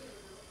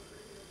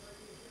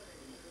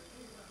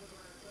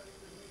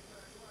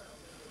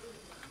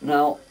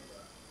 Now,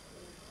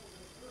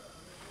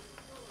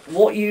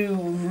 what you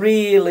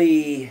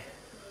really...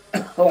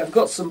 I've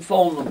got some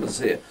phone numbers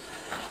here.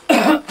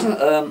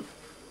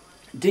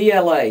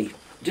 DLA,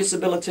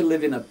 Disability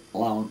Living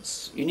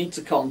Allowance, you need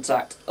to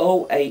contact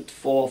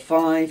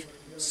 0845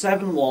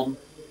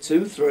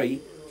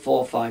 7123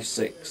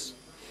 456.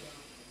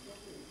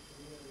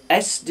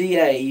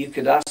 SDA, you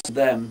could ask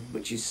them,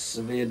 which is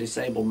Severe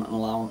Disablement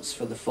Allowance,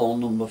 for the phone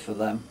number for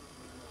them.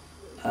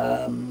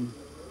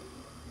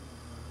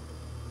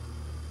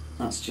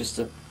 That's just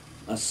a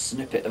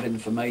snippet of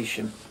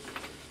information.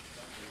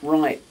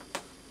 Right.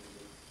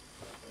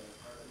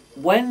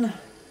 When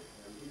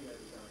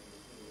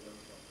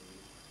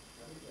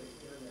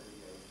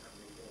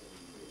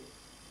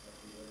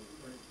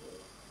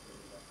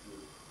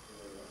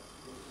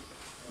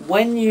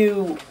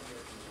you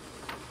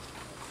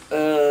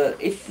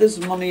if there's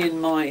money in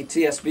my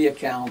TSB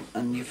account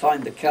and you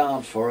find the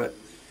card for it,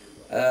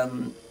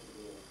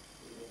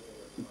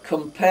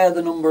 compare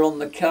the number on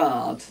the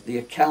card, the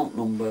account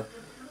number,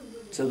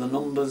 to the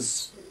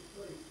numbers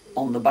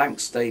on the bank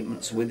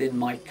statements within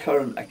my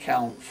current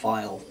account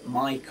file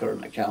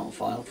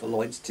for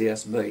Lloyds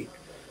TSB,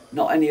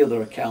 not any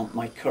other account,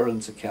 my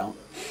current account.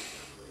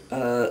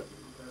 The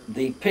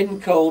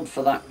PIN code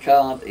for that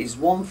card is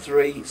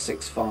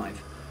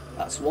 1365.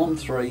 That's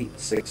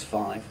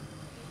 1365.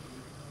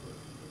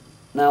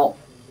 Now,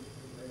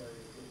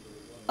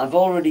 I've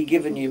already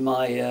given you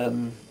my...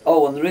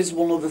 oh, and there is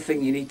one other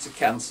thing you need to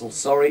cancel,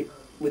 sorry,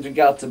 with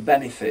regard to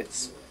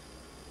benefits.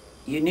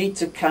 You need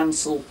to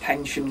cancel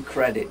pension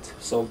credit.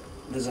 So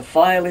there's a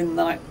file in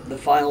that, the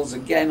files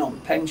again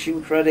on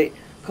pension credit.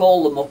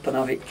 Call them up and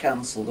have it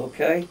cancelled,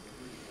 okay?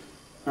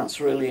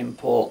 That's really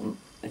important.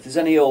 If there's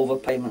any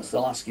overpayments,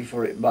 they'll ask you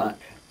for it back.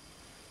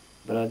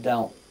 But I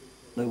doubt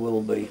there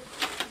will be.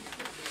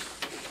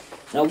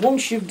 Now,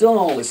 once you've done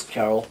all this,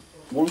 Carol,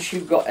 once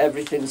you've got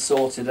everything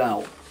sorted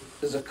out,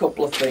 there's a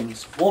couple of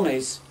things. One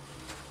is,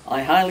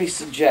 I highly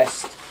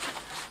suggest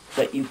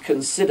that you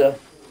consider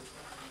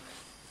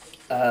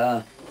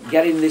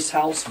getting this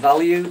house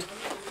valued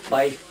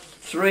by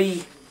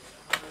 3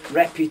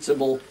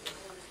 reputable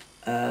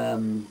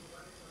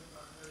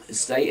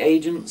estate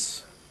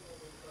agents,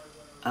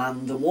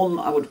 and the one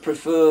I would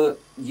prefer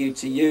you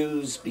to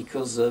use,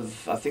 because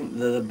of I think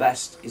they're the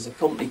best, is a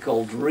company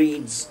called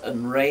Reeds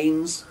and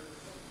Rains.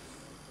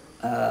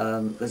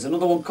 There's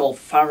another one called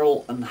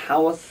Farrell and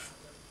Howarth.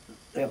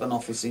 They have an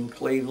office in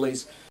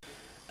Cleveland,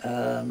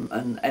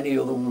 and any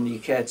other one you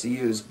care to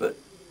use, but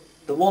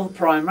the one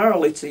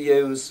primarily to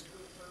use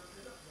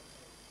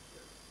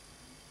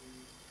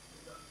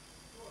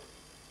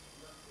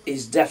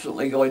is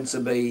definitely going to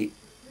be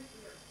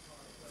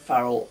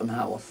Farrell and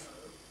Howarth.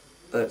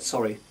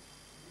 Sorry,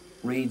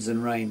 Reeds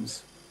and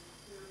Rains.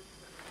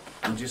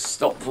 I'll just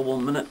stop for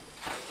 1 minute.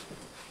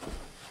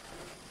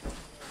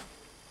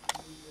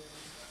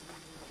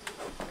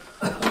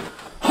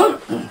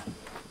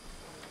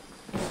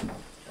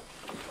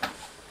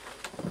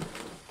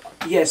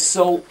 Yes,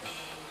 so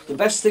the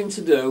best thing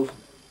to do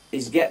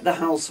is get the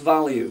house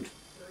valued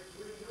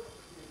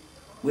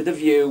with a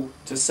view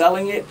to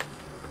selling it,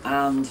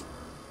 and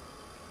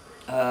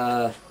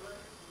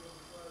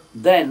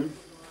then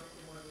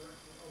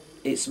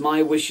it's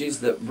my wishes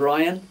that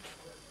Brian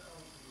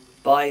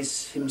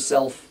buys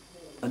himself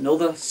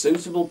another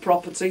suitable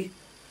property,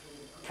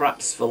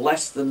 perhaps for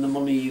less than the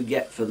money you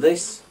get for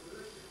this,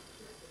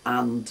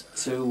 and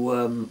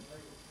to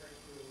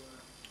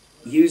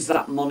use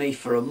that money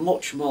for a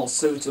much more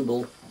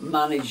suitable,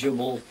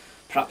 manageable,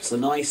 perhaps a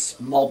nice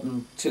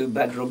modern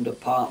 2-bedroomed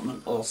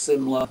apartment or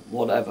similar,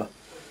 whatever.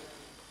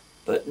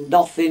 But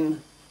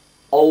nothing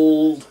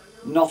old,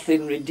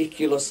 nothing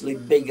ridiculously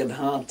big and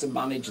hard to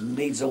manage and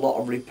needs a lot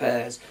of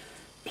repairs.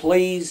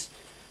 Please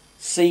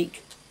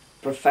seek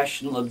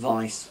professional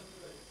advice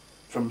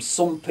from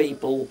some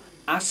people.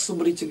 Ask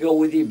somebody to go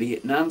with you, be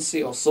it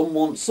Nancy or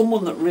someone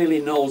that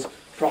really knows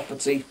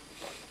property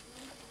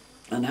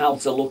and how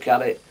to look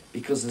at it,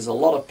 because there's a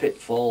lot of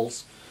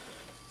pitfalls.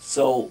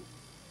 So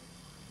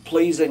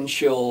please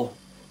ensure.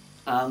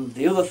 And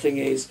the other thing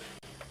is,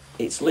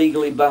 it's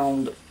legally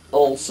bound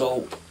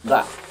also,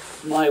 that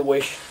my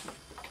wish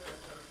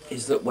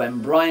is that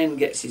when Brian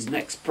gets his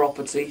next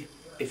property,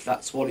 if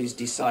that's what he's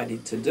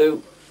decided to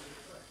do,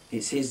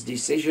 it's his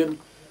decision,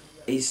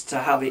 is to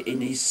have it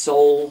in his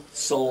sole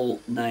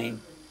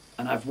name.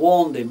 And I've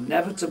warned him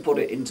never to put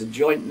it into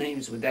joint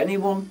names with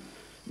anyone,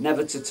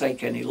 never to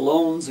take any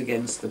loans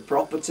against the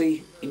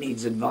property. He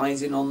needs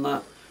advising on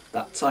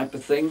that type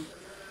of thing.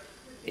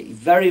 He's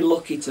very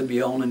lucky to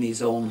be owning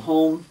his own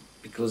home,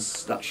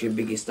 because that's your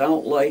biggest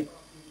outlay.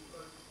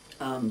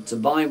 And to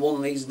buy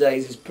one these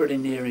days is pretty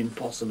near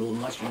impossible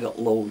unless you've got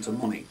loads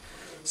of money.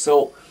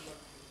 So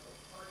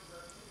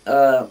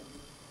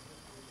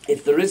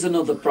if there is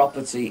another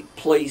property,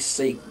 please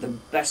seek the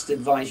best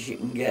advice you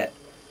can get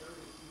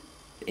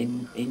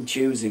in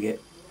choosing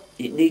it.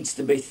 It needs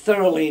to be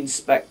thoroughly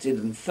inspected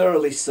and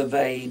thoroughly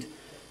surveyed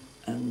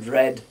and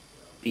read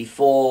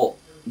before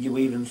you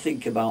even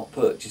think about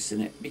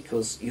purchasing it,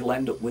 because you'll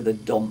end up with a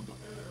dump.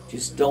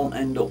 Just don't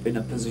end up in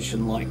a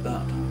position like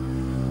that.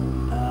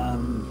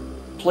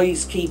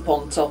 Please keep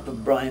on top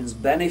of Brian's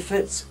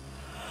benefits,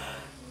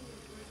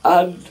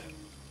 and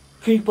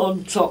keep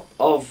on top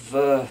of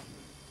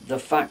the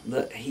fact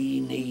that he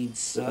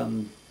needs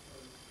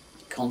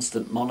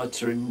constant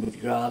monitoring with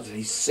regard to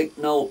his sick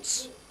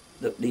notes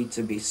that need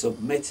to be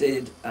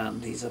submitted,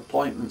 and his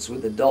appointments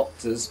with the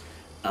doctors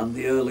and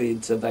the early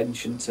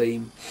intervention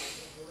team.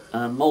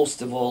 And most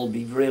of all,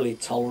 be really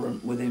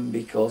tolerant with him,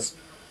 because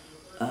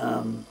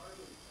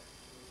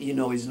you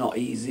know he's not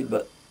easy,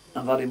 but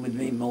I've had him with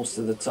me most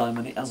of the time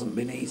and it hasn't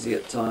been easy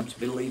at times,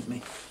 believe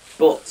me.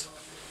 But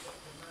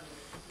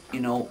you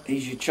know,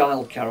 he's your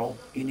child, Carol.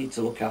 You need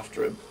to look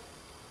after him.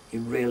 You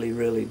really,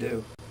 really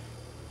do,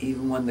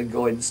 even when the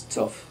going's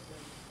tough.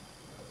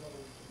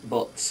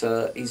 But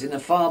he's in a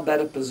far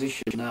better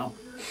position now.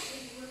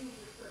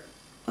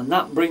 And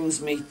that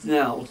brings me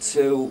now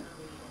to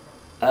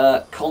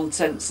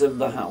contents of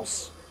the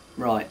house.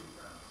 Right.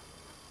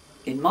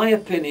 in my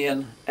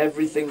opinion,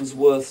 everything's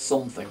worth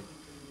something,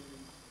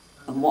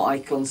 and what I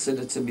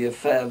consider to be a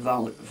fair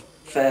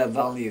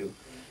value.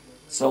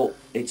 So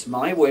it's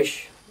my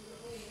wish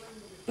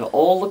that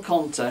all the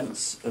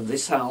contents of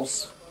this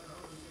house,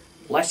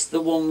 less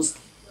the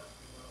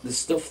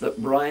stuff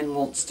that Brian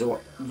wants to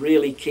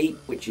really keep,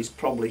 which is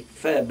probably a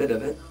fair bit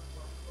of it,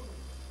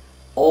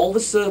 all the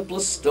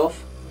surplus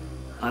stuff,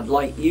 I'd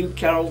like you,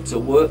 Carol, to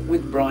work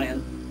with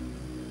Brian.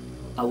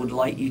 I would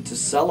like you to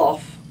sell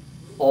off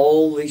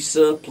all the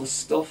surplus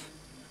stuff,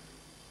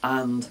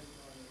 and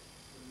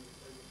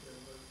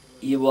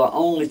you are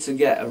only to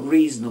get a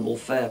reasonable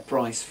fair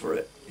price for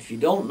it. If you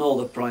don't know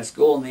the price,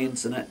 go on the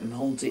internet and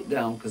hunt it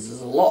down, because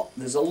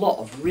there's a lot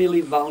of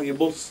really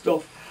valuable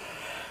stuff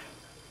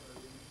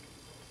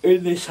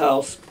in this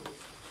house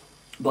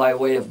by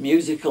way of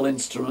musical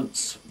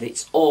instruments.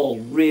 It's all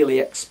really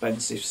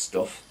expensive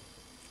stuff.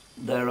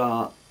 There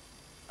are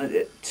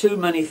too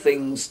many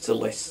things to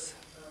list,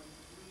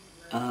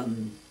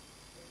 and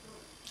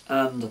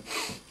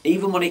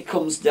even when it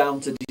comes down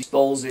to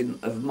disposing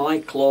of my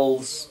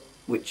clothes,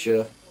 which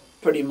are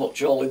pretty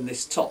much all in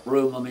this top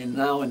room I'm in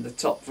now, in the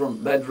top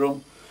front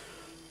bedroom,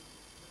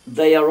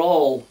 they are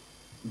all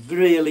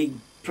really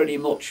pretty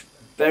much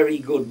very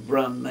good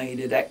brand made,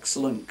 in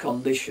excellent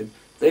condition.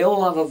 They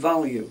all have a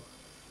value,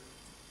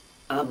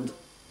 and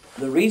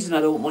the reason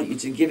I don't want you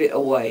to give it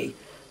away,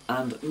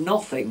 and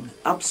nothing,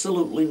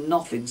 absolutely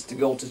nothing's to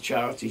go to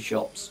charity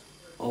shops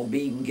or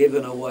being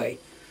given away.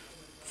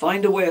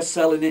 Find a way of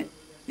selling it,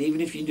 even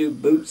if you do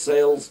boot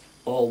sales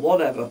or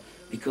whatever,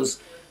 because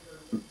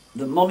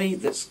the money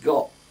that's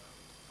got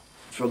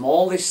from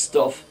all this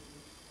stuff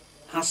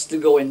has to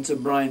go into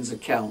Brian's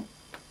account.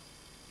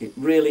 It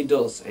really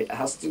does. It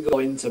has to go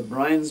into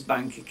Brian's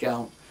bank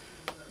account.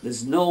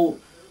 There's no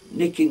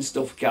nicking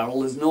stuff,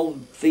 Carol. There's no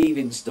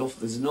thieving stuff.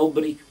 There's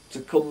nobody to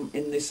come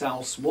in this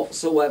house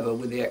whatsoever,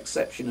 with the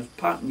exception of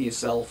Pat and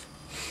yourself.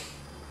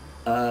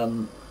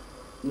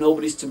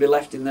 Nobody's to be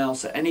left in the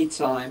house at any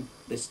time.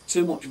 There's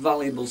too much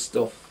valuable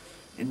stuff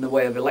in the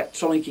way of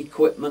electronic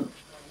equipment,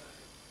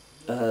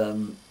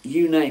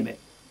 you name it.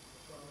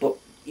 But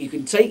you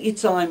can take your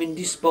time in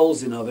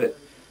disposing of it,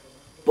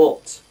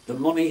 but the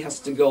money has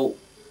to go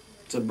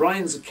to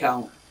Brian's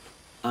account,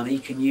 and he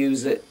can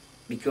use it,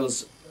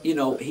 because, you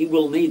know, he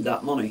will need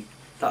that money.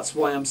 That's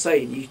why I'm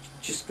saying you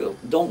just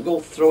don't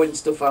go throwing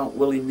stuff out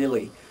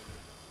willy-nilly.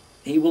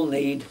 He will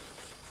need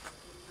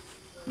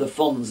the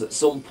funds at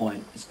some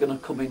point. It's going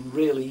to come in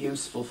really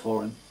useful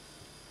for him.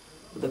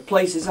 The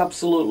place is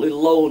absolutely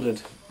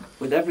loaded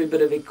with every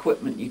bit of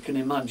equipment you can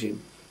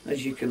imagine,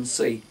 as you can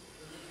see.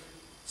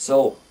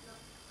 So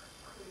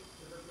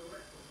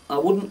I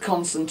wouldn't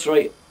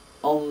concentrate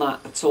on that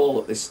at all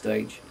at this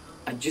stage.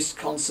 I'd just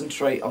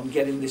concentrate on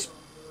getting this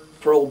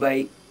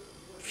probate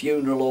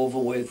funeral over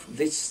with,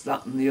 this,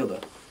 that and the other.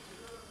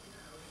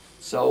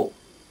 So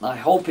I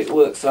hope it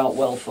works out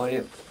well for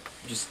you.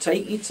 Just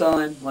take your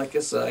time, like I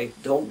say,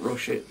 don't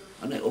rush it,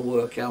 and it'll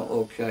work out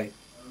okay.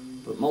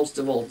 But most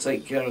of all,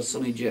 take care of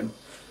Sonny Jim.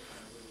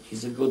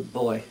 He's a good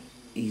boy.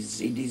 He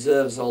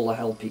deserves all the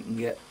help he can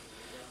get.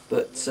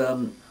 But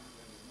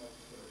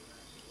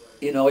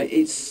you know,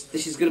 this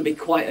is going to be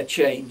quite a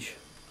change,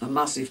 a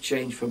massive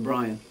change for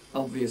Brian,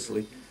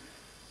 obviously.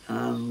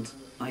 And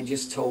I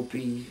just hope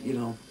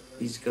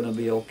he's going to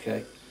be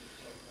okay.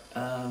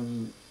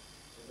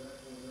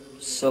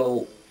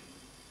 So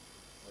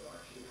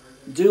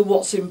do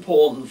what's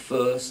important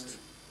first.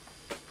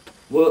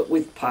 Work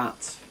with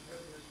Pat,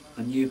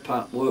 and you,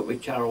 Pat, work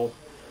with Carol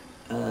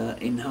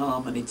in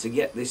harmony to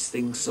get this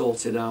thing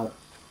sorted out.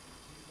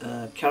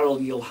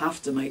 Carol, you'll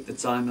have to make the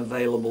time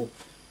available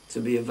to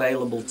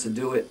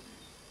do it.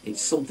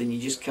 It's something you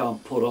just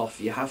can't put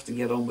off. You have to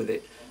get on with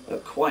it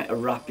at quite a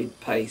rapid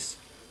pace.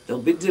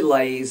 There'll be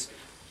delays,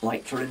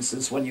 like for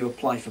instance when you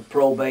apply for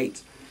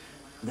probate,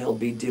 there'll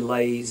be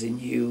delays in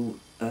you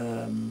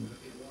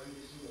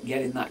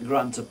getting that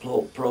grant of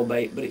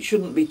probate, but it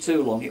shouldn't be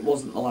too long. It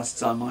wasn't the last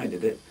time I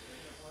did it.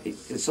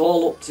 It's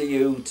all up to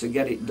you to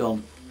get it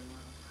done.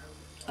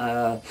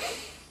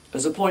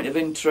 As a point of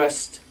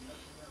interest,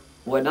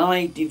 when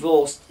I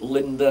divorced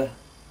Linda,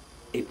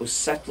 it was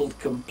settled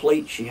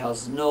complete. She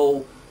has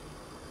no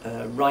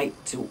right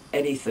to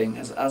anything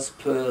as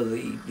per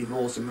the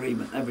divorce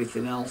agreement and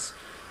everything else.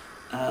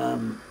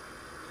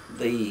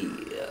 The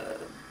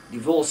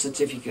divorce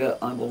certificate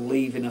I will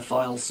leave in a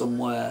file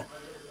somewhere,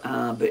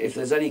 but if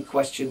there's any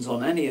questions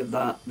on any of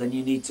that, then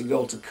you need to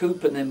go to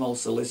Cooper Nimmo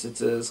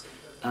Solicitors,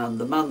 and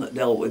the man that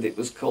dealt with it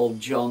was called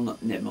John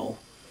Nimmo,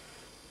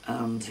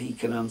 and he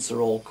can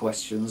answer all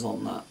questions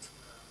on that.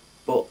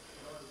 But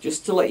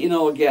just to let you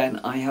know again,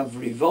 I have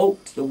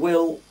revoked the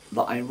will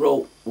that I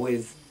wrote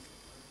with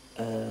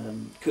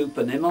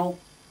Cooper Nimmo,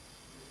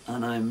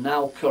 and I'm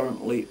now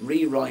currently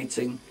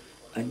rewriting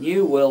a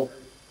new will,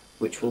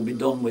 which will be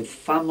done with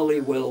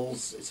Family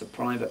Wills. It's a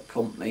private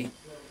company.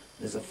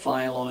 There's a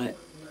file on it,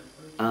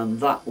 and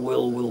that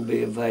will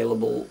be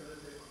available.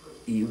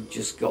 You've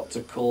just got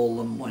to call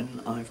them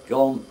when I've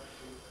gone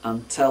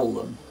and tell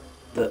them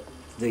that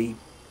the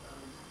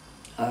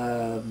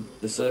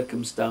the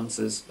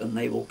circumstances, and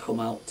they will come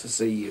out to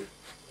see you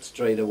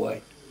straight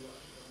away.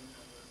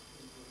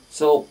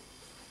 So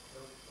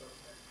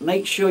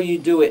make sure you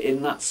do it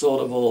in that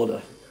sort of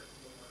order.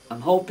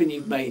 I'm hoping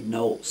you've made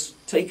notes.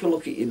 Take a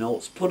look at your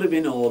notes, put them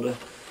in order,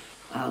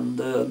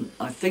 and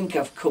I think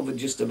I've covered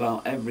just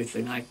about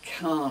everything. I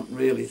can't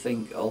really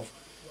think of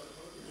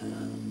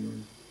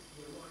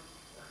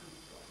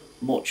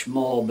much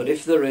more, but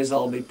if there is,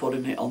 I'll be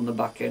putting it on the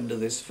back end of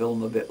this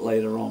film a bit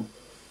later on.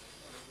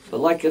 But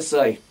like I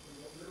say,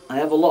 I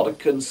have a lot of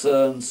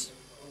concerns,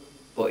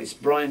 but it's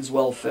Brian's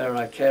welfare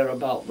I care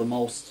about the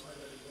most.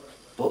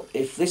 But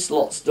if this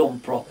lot's done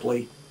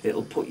properly,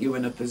 it'll put you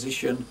in a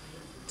position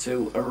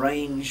to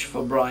arrange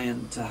for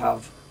Brian to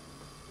have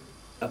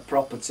a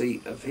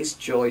property of his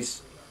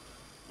choice,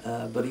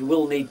 but he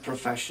will need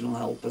professional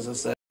help, as I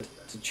said,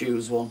 to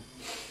choose one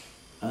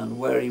and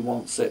where he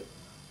wants it.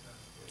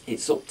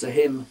 It's up to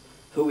him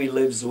who he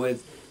lives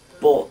with,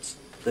 but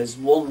there's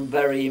one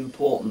very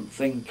important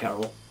thing,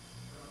 Carol,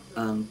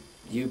 and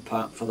you,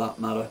 Pat, for that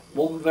matter.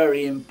 One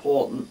very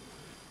important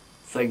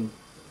thing.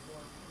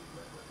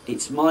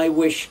 It's my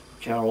wish,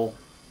 Carol,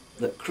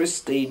 that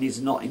Christine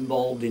is not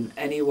involved in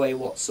any way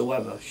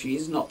whatsoever. She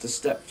is not to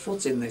step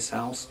foot in this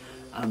house,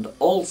 and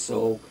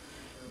also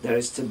there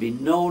is to be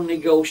no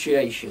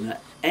negotiation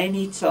at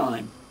any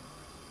time,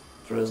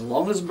 for as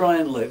long as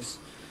Brian lives,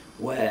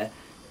 where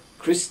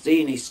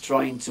Christine is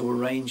trying to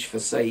arrange for,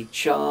 say,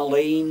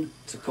 Charlene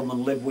to come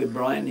and live with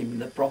Brian in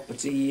the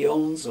property he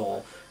owns,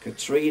 or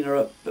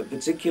Katrina, but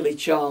particularly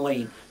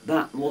Charlene.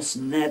 That must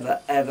never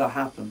ever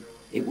happen.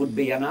 It would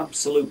be an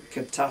absolute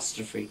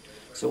catastrophe.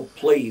 So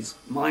please,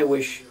 my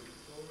wish,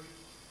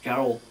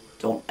 Carol,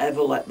 don't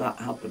ever let that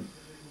happen.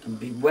 And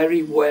be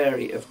very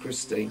wary of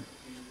Christine.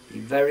 Be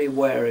very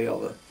wary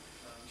of her.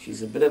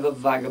 She's a bit of a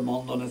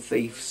vagabond and a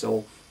thief,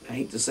 so I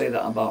hate to say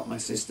that about my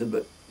sister,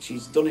 but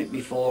she's done it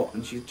before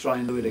and she'll try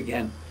and do it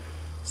again.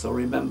 So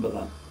remember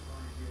that.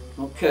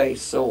 Okay,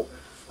 so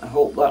I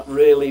hope that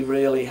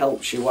really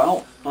helps you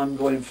out. I'm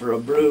going for a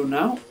brew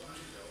now.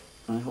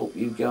 I hope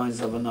you guys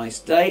have a nice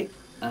day,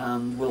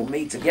 and we'll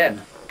meet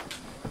again.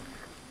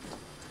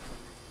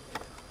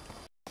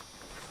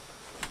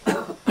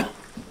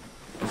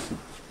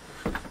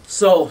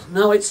 So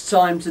now it's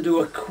time to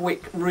do a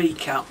quick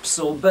recap,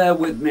 so bear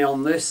with me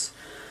on this.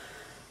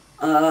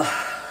 The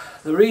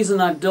reason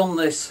I've done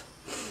this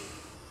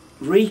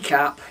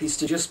recap is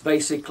to just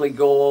basically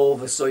go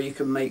over so you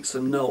can make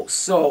some notes.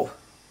 So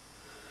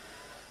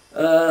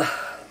a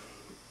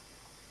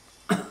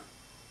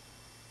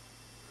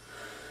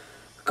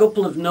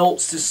couple of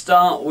notes to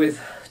start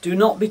with. Do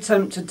not be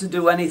tempted to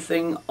do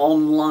anything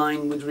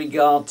online with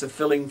regard to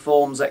filling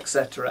forms,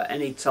 etc. at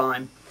any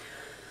time.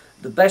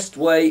 The best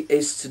way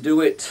is to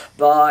do it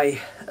by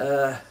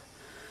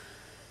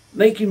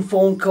making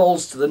phone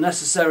calls to the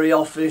necessary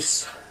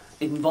office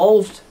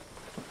involved,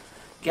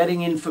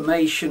 getting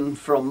information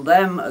from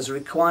them as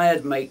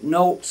required, make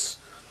notes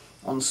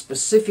on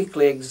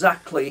specifically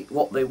exactly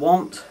what they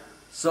want.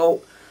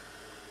 So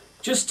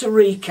just to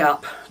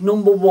recap,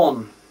 number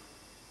one,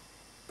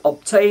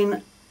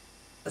 obtain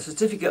a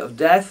certificate of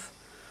death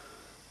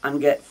and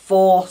get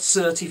 4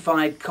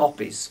 certified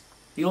copies.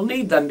 You'll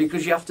need them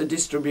because you have to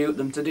distribute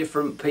them to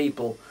different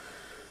people,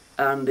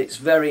 and it's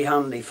very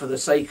handy for the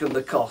sake of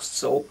the cost.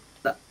 So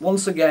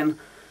once again,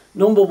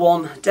 number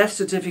one, death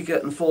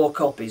certificate and 4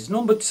 copies.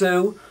 Number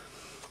two,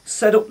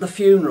 set up the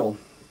funeral.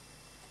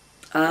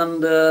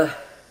 And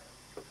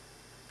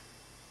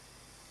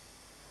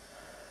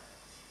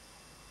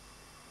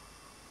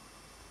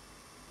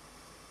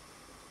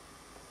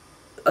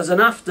as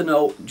an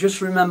afternote, just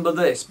remember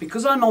this,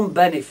 because I'm on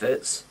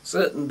benefits,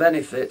 certain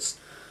benefits,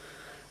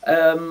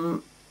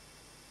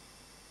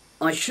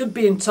 I should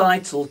be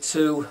entitled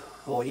to,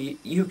 or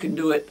you can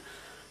do it,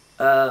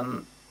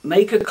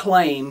 make a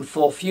claim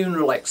for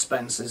funeral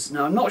expenses.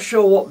 Now, I'm not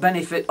sure what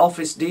benefit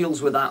office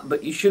deals with that,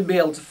 but you should be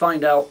able to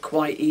find out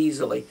quite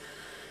easily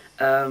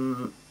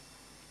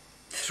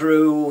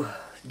through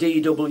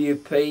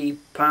DWP,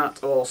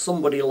 Pat, or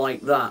somebody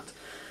like that.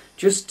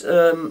 Just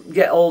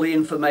get all the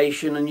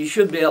information, and you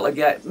should be able to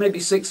get maybe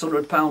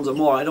 £600 or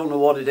more. I don't know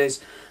what it is.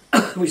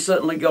 We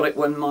certainly got it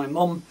when my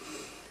mum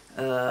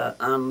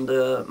and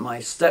my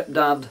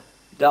stepdad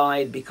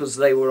died, because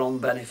they were on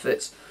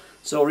benefits.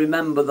 So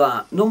remember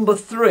that. Number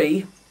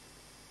three,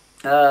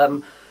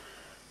 Carol,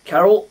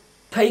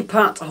 pay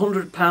Pat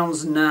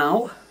 £100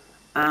 now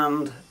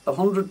and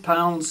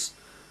 £100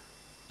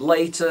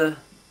 later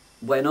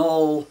when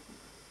all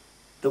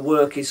the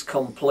work is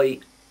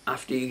complete,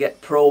 after you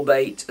get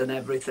probate and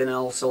everything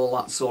else, all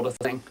that sort of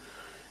thing,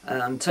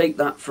 and take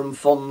that from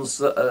funds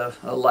that are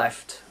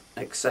left,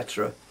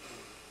 etc.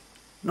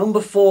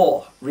 Number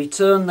four,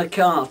 return the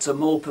car to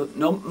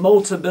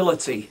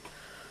Motability,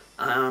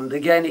 and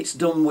again it's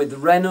done with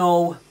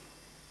Renault.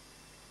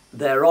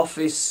 Their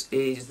office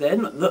is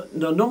then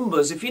the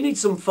numbers. If you need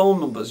some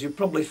phone numbers, you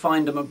probably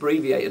find them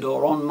abbreviated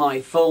or on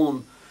my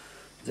phone,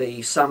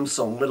 the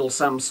Samsung, little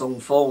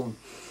Samsung phone.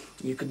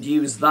 You could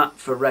use that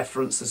for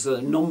reference. There's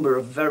a number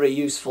of very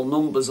useful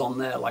numbers on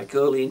there, like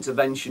early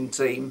intervention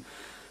team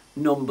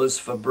numbers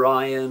for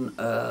Brian,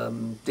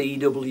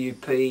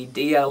 DWP,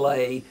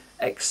 DLA,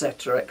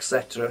 etc.,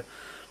 etc.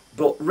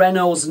 But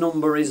Renault's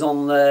number is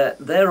on there.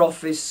 Their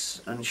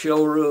office and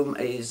showroom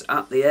is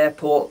at the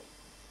airport,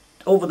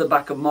 over the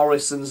back of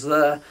Morrison's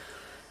there,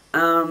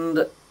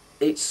 and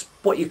it's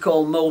what you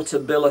call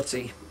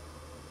Motability.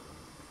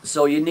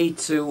 So you need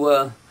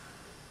to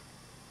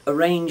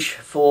arrange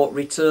for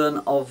return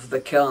of the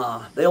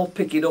car. They'll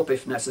pick it up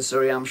if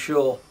necessary, I'm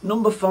sure.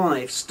 Number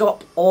 5,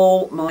 stop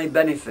all my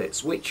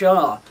benefits, which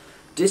are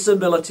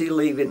disability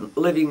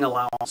living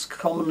allowance,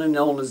 commonly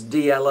known as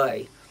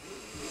DLA.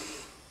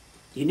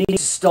 You need to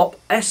stop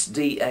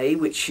SDA,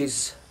 which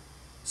is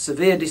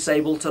severe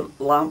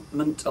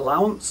disablement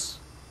allowance,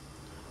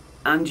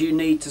 and you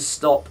need to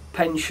stop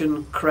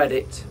pension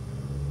credit.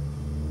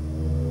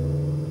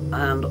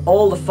 And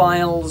all the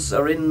files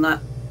are in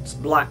that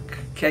black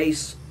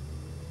case.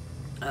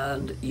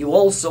 And you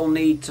also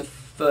need to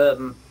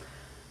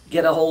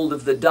get a hold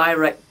of the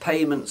direct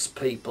payments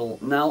people.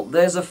 Now,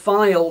 there's a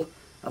file,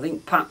 I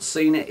think Pat's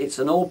seen it, it's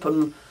an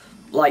open,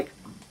 like,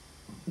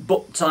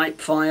 book type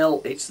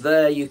file. It's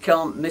there, you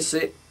can't miss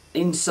it.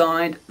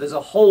 Inside, there's a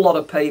whole lot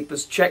of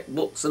papers,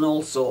 checkbooks and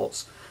all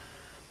sorts.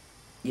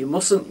 You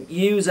mustn't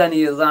use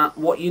any of that.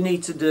 What you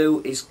need to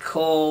do is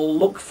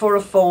look for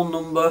a phone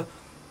number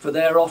for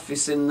their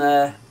office in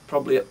there,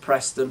 probably at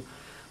Preston.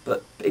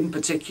 But in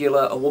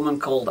particular, a woman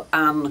called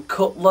Anne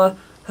Cutler.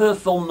 Her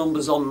phone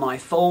number's on my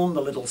phone,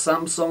 the little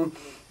Samsung.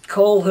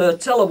 Call her,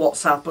 tell her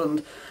what's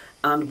happened,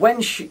 and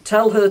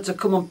tell her to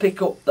come and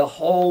pick up the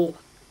whole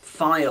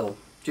file.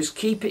 Just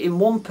keep it in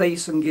one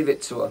piece and give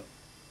it to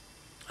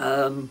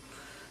her.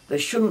 There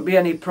shouldn't be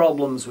any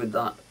problems with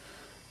that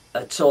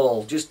at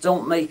all. Just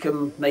don't make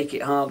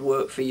it hard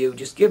work for you.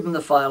 Just give them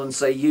the file and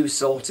say you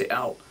sort it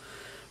out.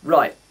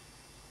 Right.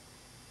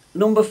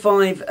 Number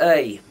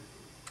 5A.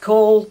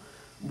 Call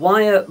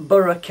Wyre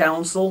Borough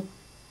Council,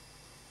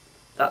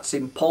 that's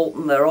in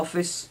Poulton, their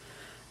office,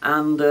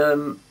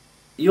 and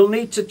you'll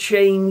need to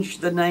change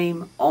the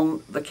name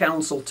on the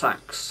council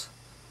tax.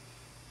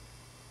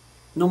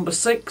 Number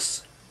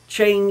 6,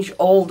 change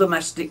all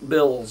domestic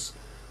bills.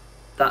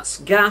 That's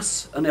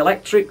gas and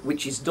electric,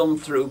 which is done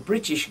through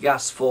British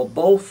Gas for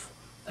both.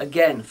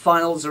 Again,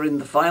 files are in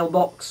the file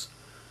box.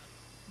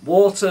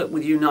 Water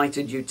with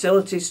United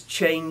Utilities,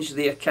 change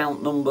the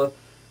account number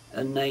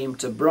and name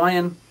to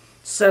Brian.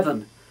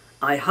 7,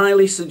 I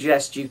highly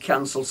suggest you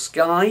cancel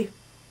Sky,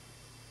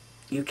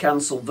 you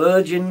cancel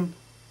Virgin's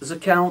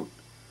account,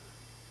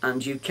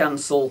 and you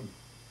cancel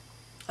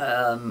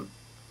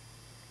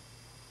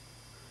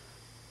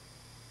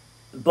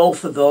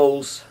both of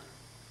those.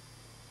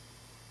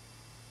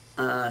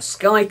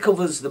 Sky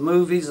covers the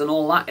movies and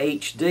all that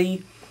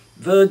HD.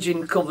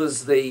 Virgin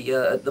covers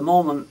at the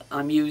moment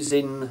I'm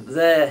using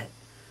their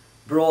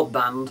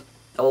broadband,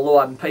 although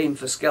I'm paying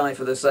for Sky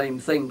for the same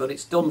thing, but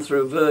it's done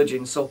through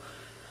Virgin. So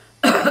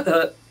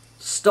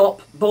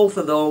stop both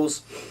of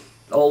those,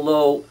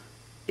 although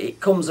it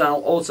comes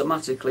out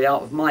automatically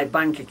out of my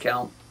bank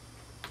account.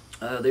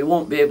 They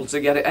won't be able to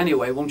get it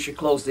anyway once you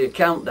close the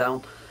account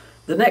down.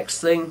 The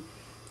next thing,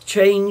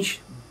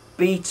 change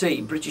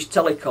BT, British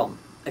Telecom.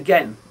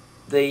 Again,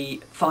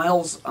 the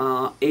files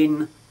are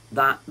in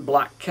that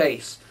black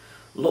case.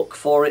 Look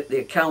for it, the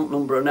account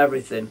number and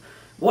everything.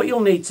 What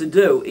you'll need to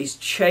do is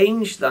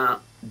change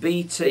that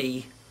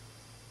BT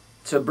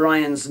to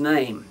Brian's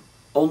name,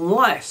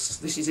 unless,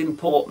 this is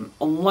important,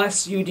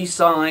 unless you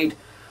decide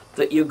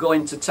that you're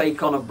going to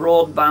take on a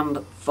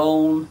broadband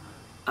phone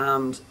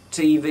and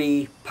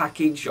TV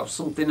package or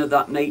something of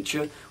that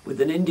nature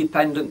with an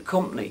independent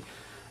company.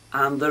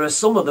 And there are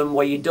some of them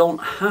where you don't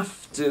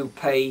have to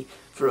pay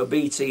for a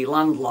BT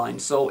landline,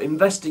 so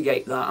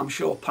investigate that. I'm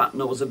sure Pat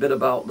knows a bit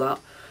about that,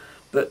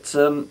 but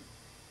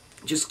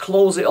just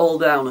close it all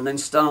down and then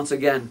start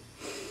again.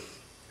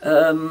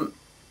 That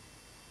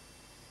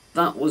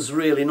was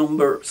really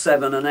number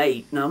 7 and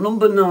 8. Now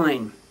number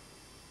 9,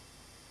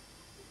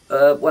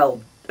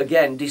 well,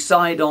 again,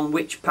 decide on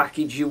which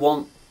package you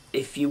want,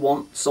 if you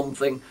want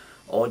something,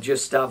 or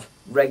just have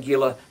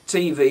regular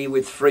TV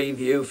with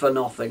Freeview for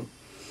nothing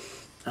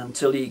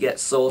until you get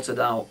sorted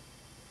out.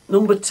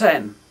 Number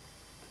 10,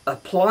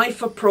 apply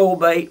for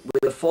probate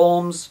with the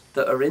forms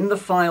that are in the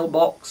file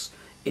box,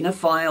 in a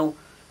file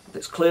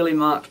that's clearly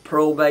marked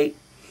probate.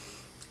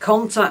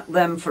 Contact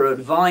them for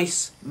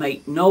advice,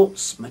 make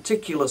notes,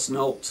 meticulous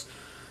notes,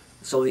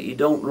 so that you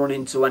don't run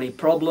into any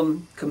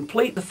problem.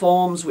 Complete the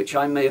forms, which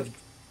I may have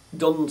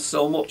done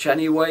so much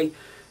anyway,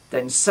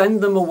 then send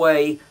them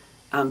away,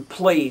 and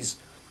please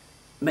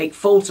make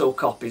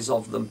photocopies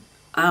of them,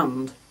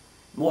 and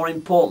more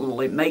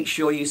importantly, make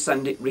sure you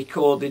send it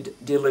recorded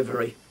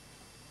delivery.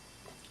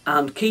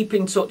 And keep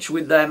in touch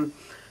with them,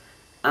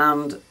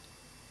 and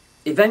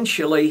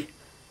eventually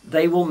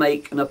they will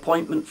make an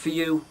appointment for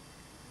you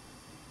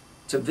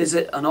to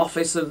visit an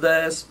office of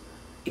theirs.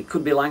 It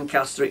could be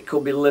Lancaster, it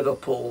could be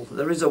Liverpool.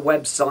 There is a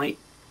website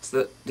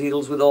that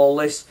deals with all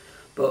this,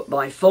 but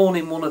by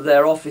phoning one of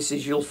their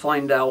offices you'll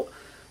find out.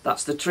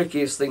 That's the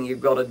trickiest thing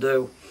you've got to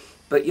do.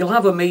 But you'll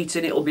have a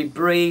meeting, it'll be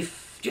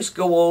brief, just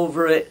go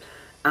over it,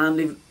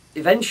 and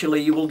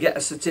eventually you will get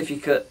a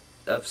certificate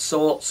of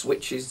sorts,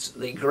 which is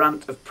the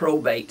grant of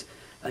probate,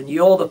 and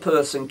you're the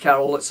person,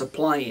 Carol, that's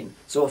applying.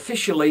 So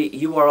officially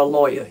you are a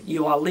lawyer.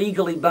 You are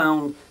legally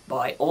bound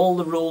by all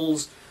the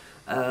rules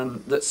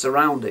that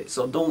surround it.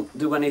 So don't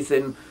do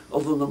anything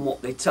other than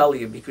what they tell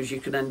you, because you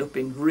can end up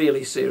in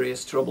really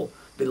serious trouble,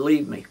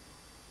 believe me.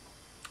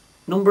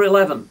 Number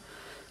 11,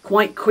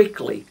 quite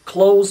quickly,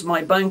 close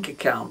my bank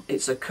account.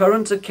 It's a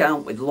current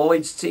account with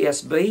Lloyds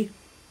TSB.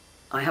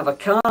 I have a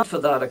card for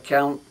that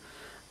account,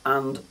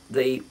 and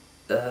the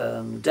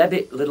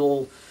debit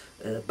little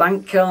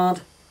bank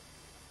card.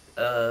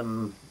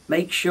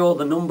 Make sure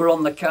the number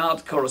on the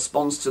card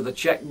corresponds to the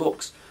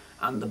checkbooks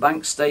and the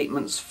bank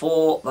statements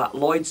for that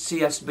Lloyds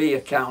TSB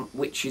account,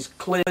 which is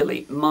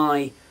clearly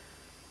my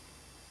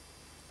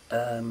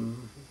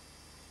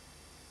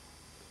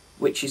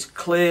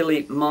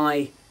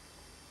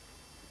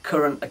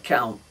current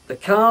account. The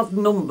card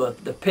number,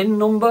 the PIN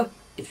number,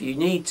 if you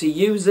need to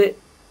use it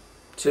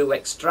to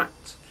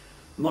extract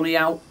money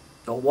out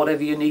or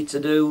whatever you need to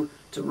do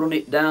to run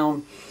it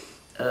down,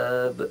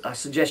 but I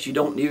suggest you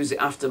don't use it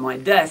after my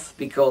death,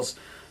 because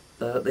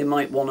they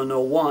might want to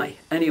know why.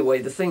 Anyway,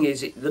 the thing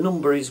is, the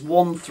number is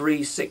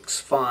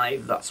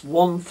 1365. That's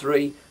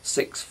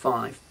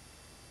 1365.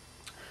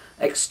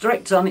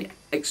 Extract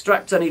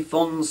any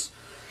funds.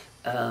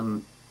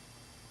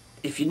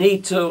 If you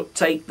need to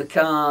take the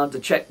card, the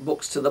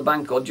checkbooks to the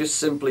bank, or just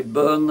simply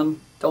burn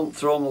them. Don't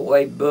throw them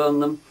away, burn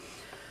them.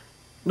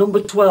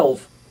 Number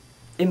 12,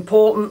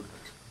 important,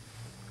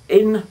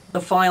 in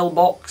the file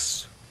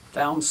box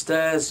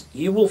downstairs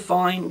you will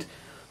find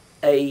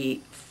a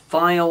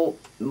file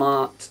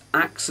marked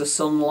AXA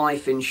Sun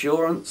Life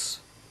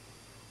Insurance.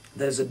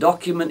 There's a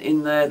document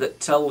in there that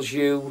tells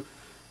you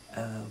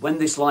when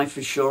this life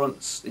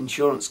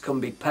insurance can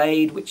be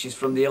paid, which is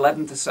from the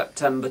 11th of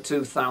September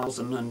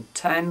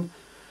 2010.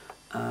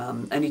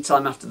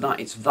 Anytime after that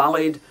it's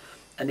valid,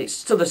 and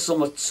it's to the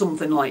sum of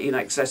something like in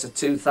excess of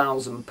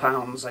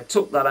 £2,000. I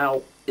took that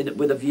out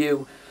with a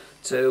view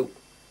to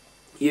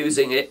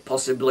using it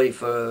possibly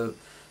for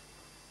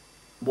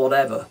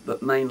whatever,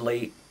 but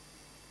mainly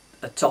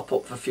a top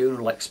up for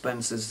funeral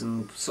expenses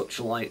and such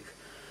like.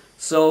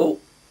 So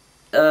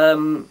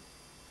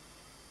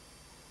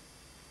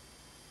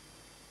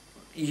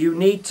you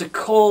need to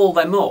call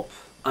them up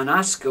and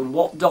ask them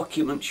what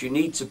documents you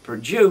need to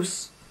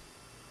produce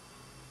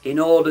in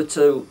order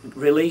to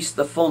release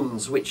the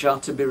funds, which are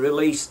to be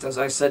released, as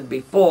I said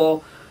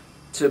before,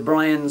 to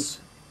Brian's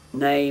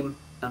name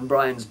and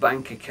Brian's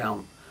bank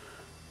account,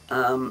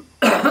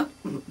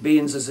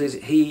 being as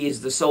he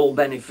is the sole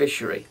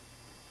beneficiary.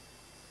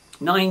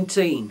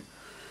 19.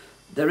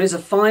 There is a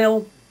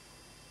file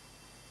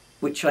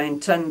which I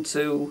intend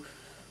to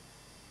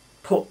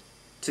put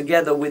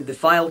together with the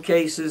file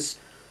cases.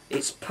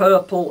 It's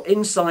purple.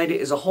 Inside it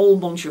is a whole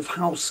bunch of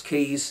house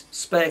keys,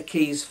 spare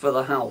keys for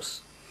the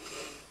house.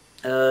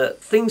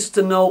 Things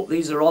to note,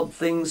 these are odd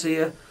things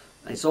here.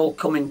 It's all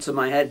coming to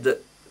my head,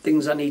 that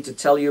things I need to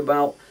tell you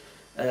about.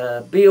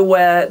 Be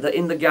aware that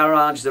in the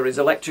garage there is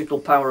electrical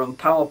power and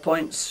power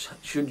points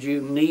should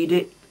you need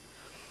it.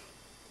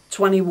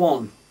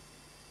 21.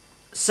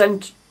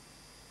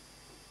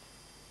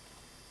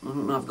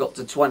 I've got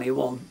to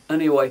 21.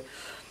 Anyway,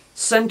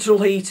 central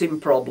heating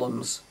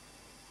problems.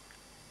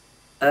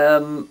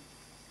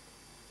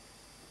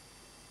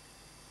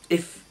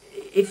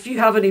 If you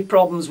have any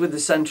problems with the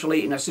central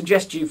heating, I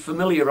suggest you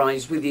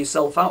familiarise with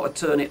yourself how to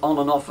turn it on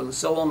and off and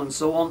so on and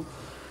so on.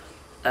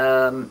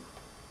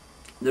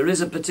 There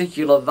is a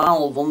particular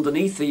valve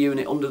underneath the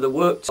unit under the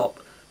worktop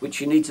which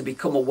you need to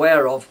become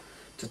aware of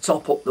to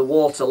top up the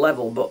water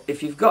level. But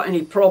if you've got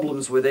any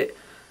problems with it,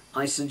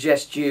 I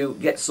suggest you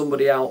get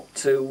somebody out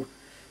to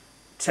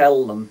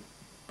tell them.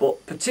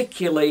 But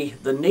particularly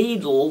the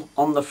needle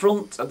on the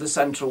front of the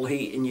central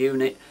heating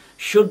unit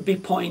should be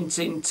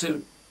pointing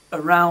to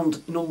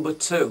around number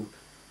 2.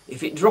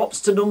 If it drops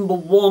to number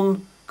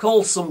 1,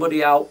 call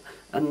somebody out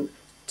and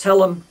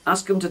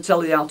ask them to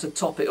tell you how to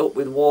top it up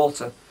with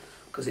water,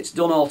 because it's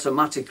done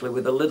automatically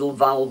with a little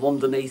valve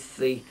underneath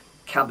the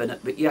cabinet,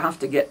 but you have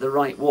to get the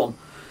right one.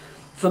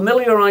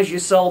 Familiarise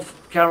yourself,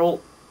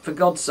 Carol, for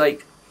God's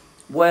sake,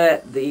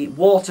 where the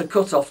water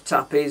cut-off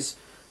tap is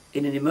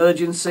in an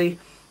emergency.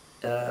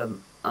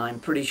 I'm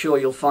pretty sure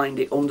you'll find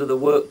it under the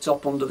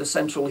worktop, under the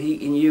central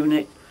heating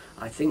unit.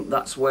 I think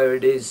that's where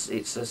it is.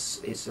 It's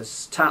a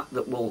tap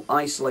that will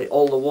isolate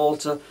all the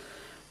water.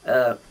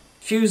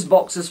 Fuse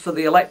boxes for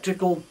the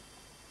electrical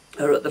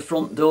are at the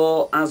front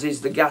door, as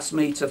is the gas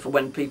meter for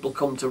when people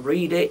come to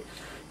read it.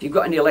 If you've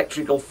got any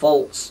electrical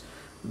faults,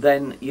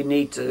 then you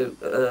need to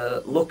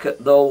look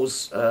at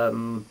those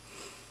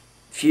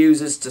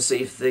fuses to see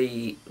if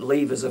the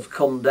levers have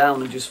come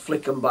down, and just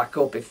flick them back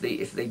up. If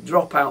they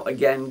drop out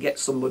again, get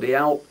somebody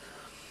out.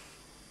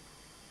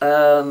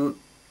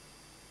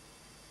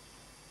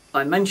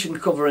 I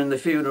mentioned covering the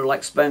funeral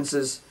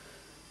expenses.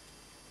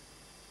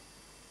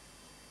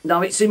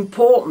 Now it's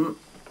important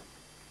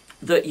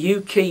that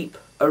you keep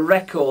a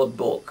record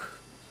book.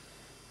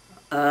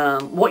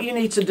 What you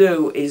need to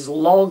do is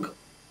log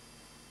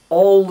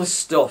all the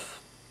stuff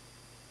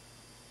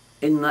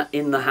in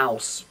the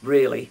house,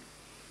 really.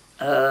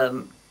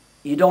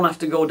 You don't have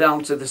to go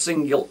down to the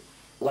single,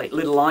 like,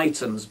 little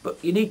items, but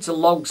you need to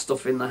log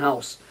stuff in the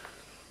house,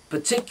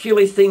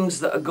 particularly things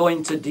that are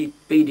going to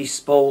be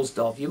disposed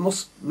of. You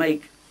must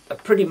make a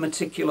pretty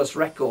meticulous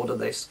record of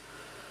this,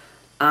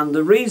 and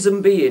the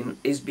reason being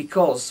is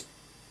because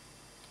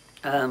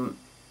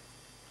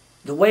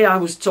the way I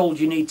was told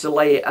you need to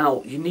lay it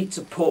out, you need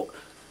to put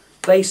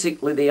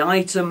basically the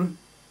item,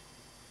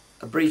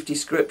 a brief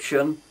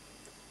description,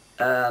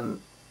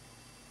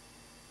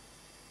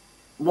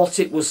 what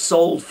it was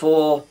sold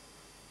for,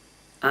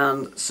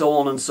 and so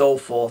on and so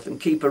forth, and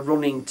keep a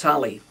running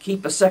tally.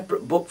 Keep a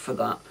separate book for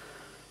that,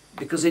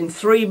 because in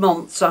 3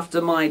 months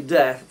after my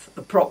death,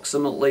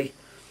 approximately,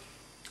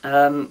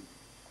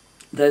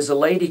 there's a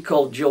lady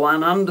called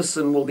Joanne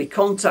Anderson will be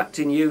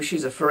contacting you.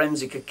 She's a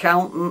forensic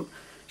accountant.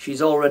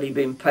 She's already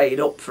been paid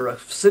up for a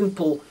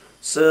simple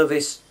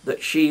service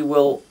that she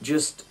will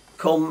just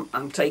come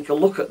and take a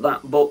look at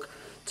that book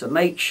to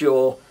make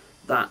sure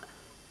that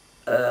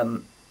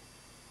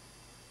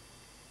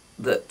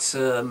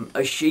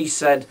as she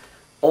said,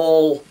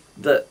 all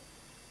that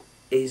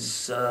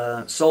is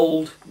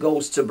sold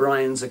goes to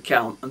Brian's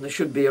account, and there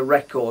should be a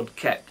record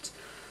kept.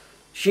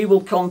 She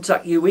will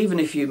contact you even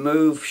if you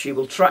move. She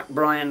will track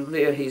Brian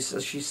via his,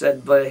 as she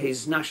said, via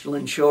his national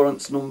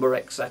insurance number,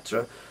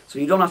 etc. So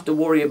you don't have to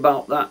worry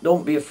about that.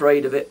 Don't be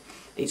afraid of it.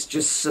 It's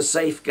just a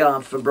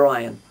safeguard for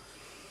Brian.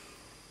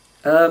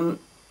 The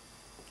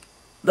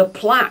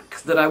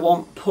plaque that I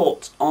want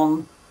put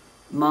on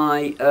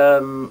my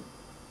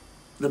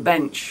the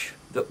bench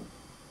that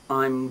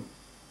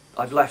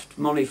I've left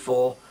money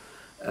for,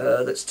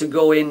 that's to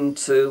go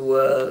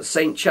into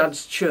St.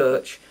 Chad's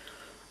Church,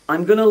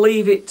 I'm going to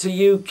leave it to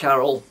you,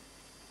 Carol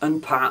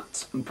and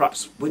Pat, and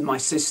perhaps with my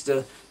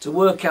sister, to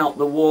work out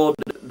the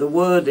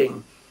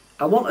wording.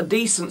 I want a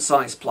decent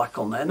sized plaque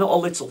on there, not a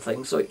little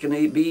thing, so it can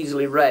be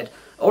easily read,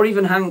 or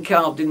even hand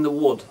carved in the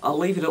wood. I'll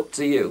leave it up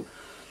to you.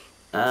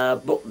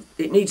 But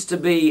it needs to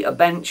be a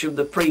bench of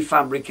the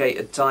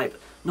prefabricated type,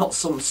 not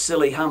some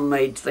silly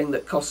handmade thing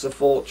that costs a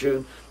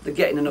fortune. They're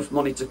getting enough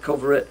money to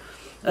cover it.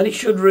 And it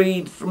should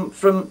read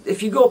from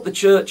if you go up the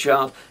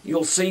churchyard,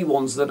 you'll see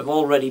ones that have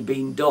already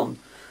been done.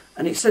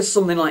 And it says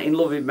something like, in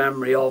loving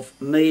memory of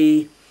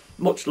me,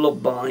 much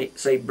loved by,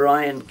 say,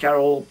 Brian,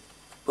 Carol,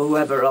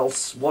 whoever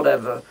else,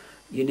 whatever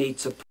you need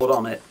to put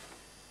on it.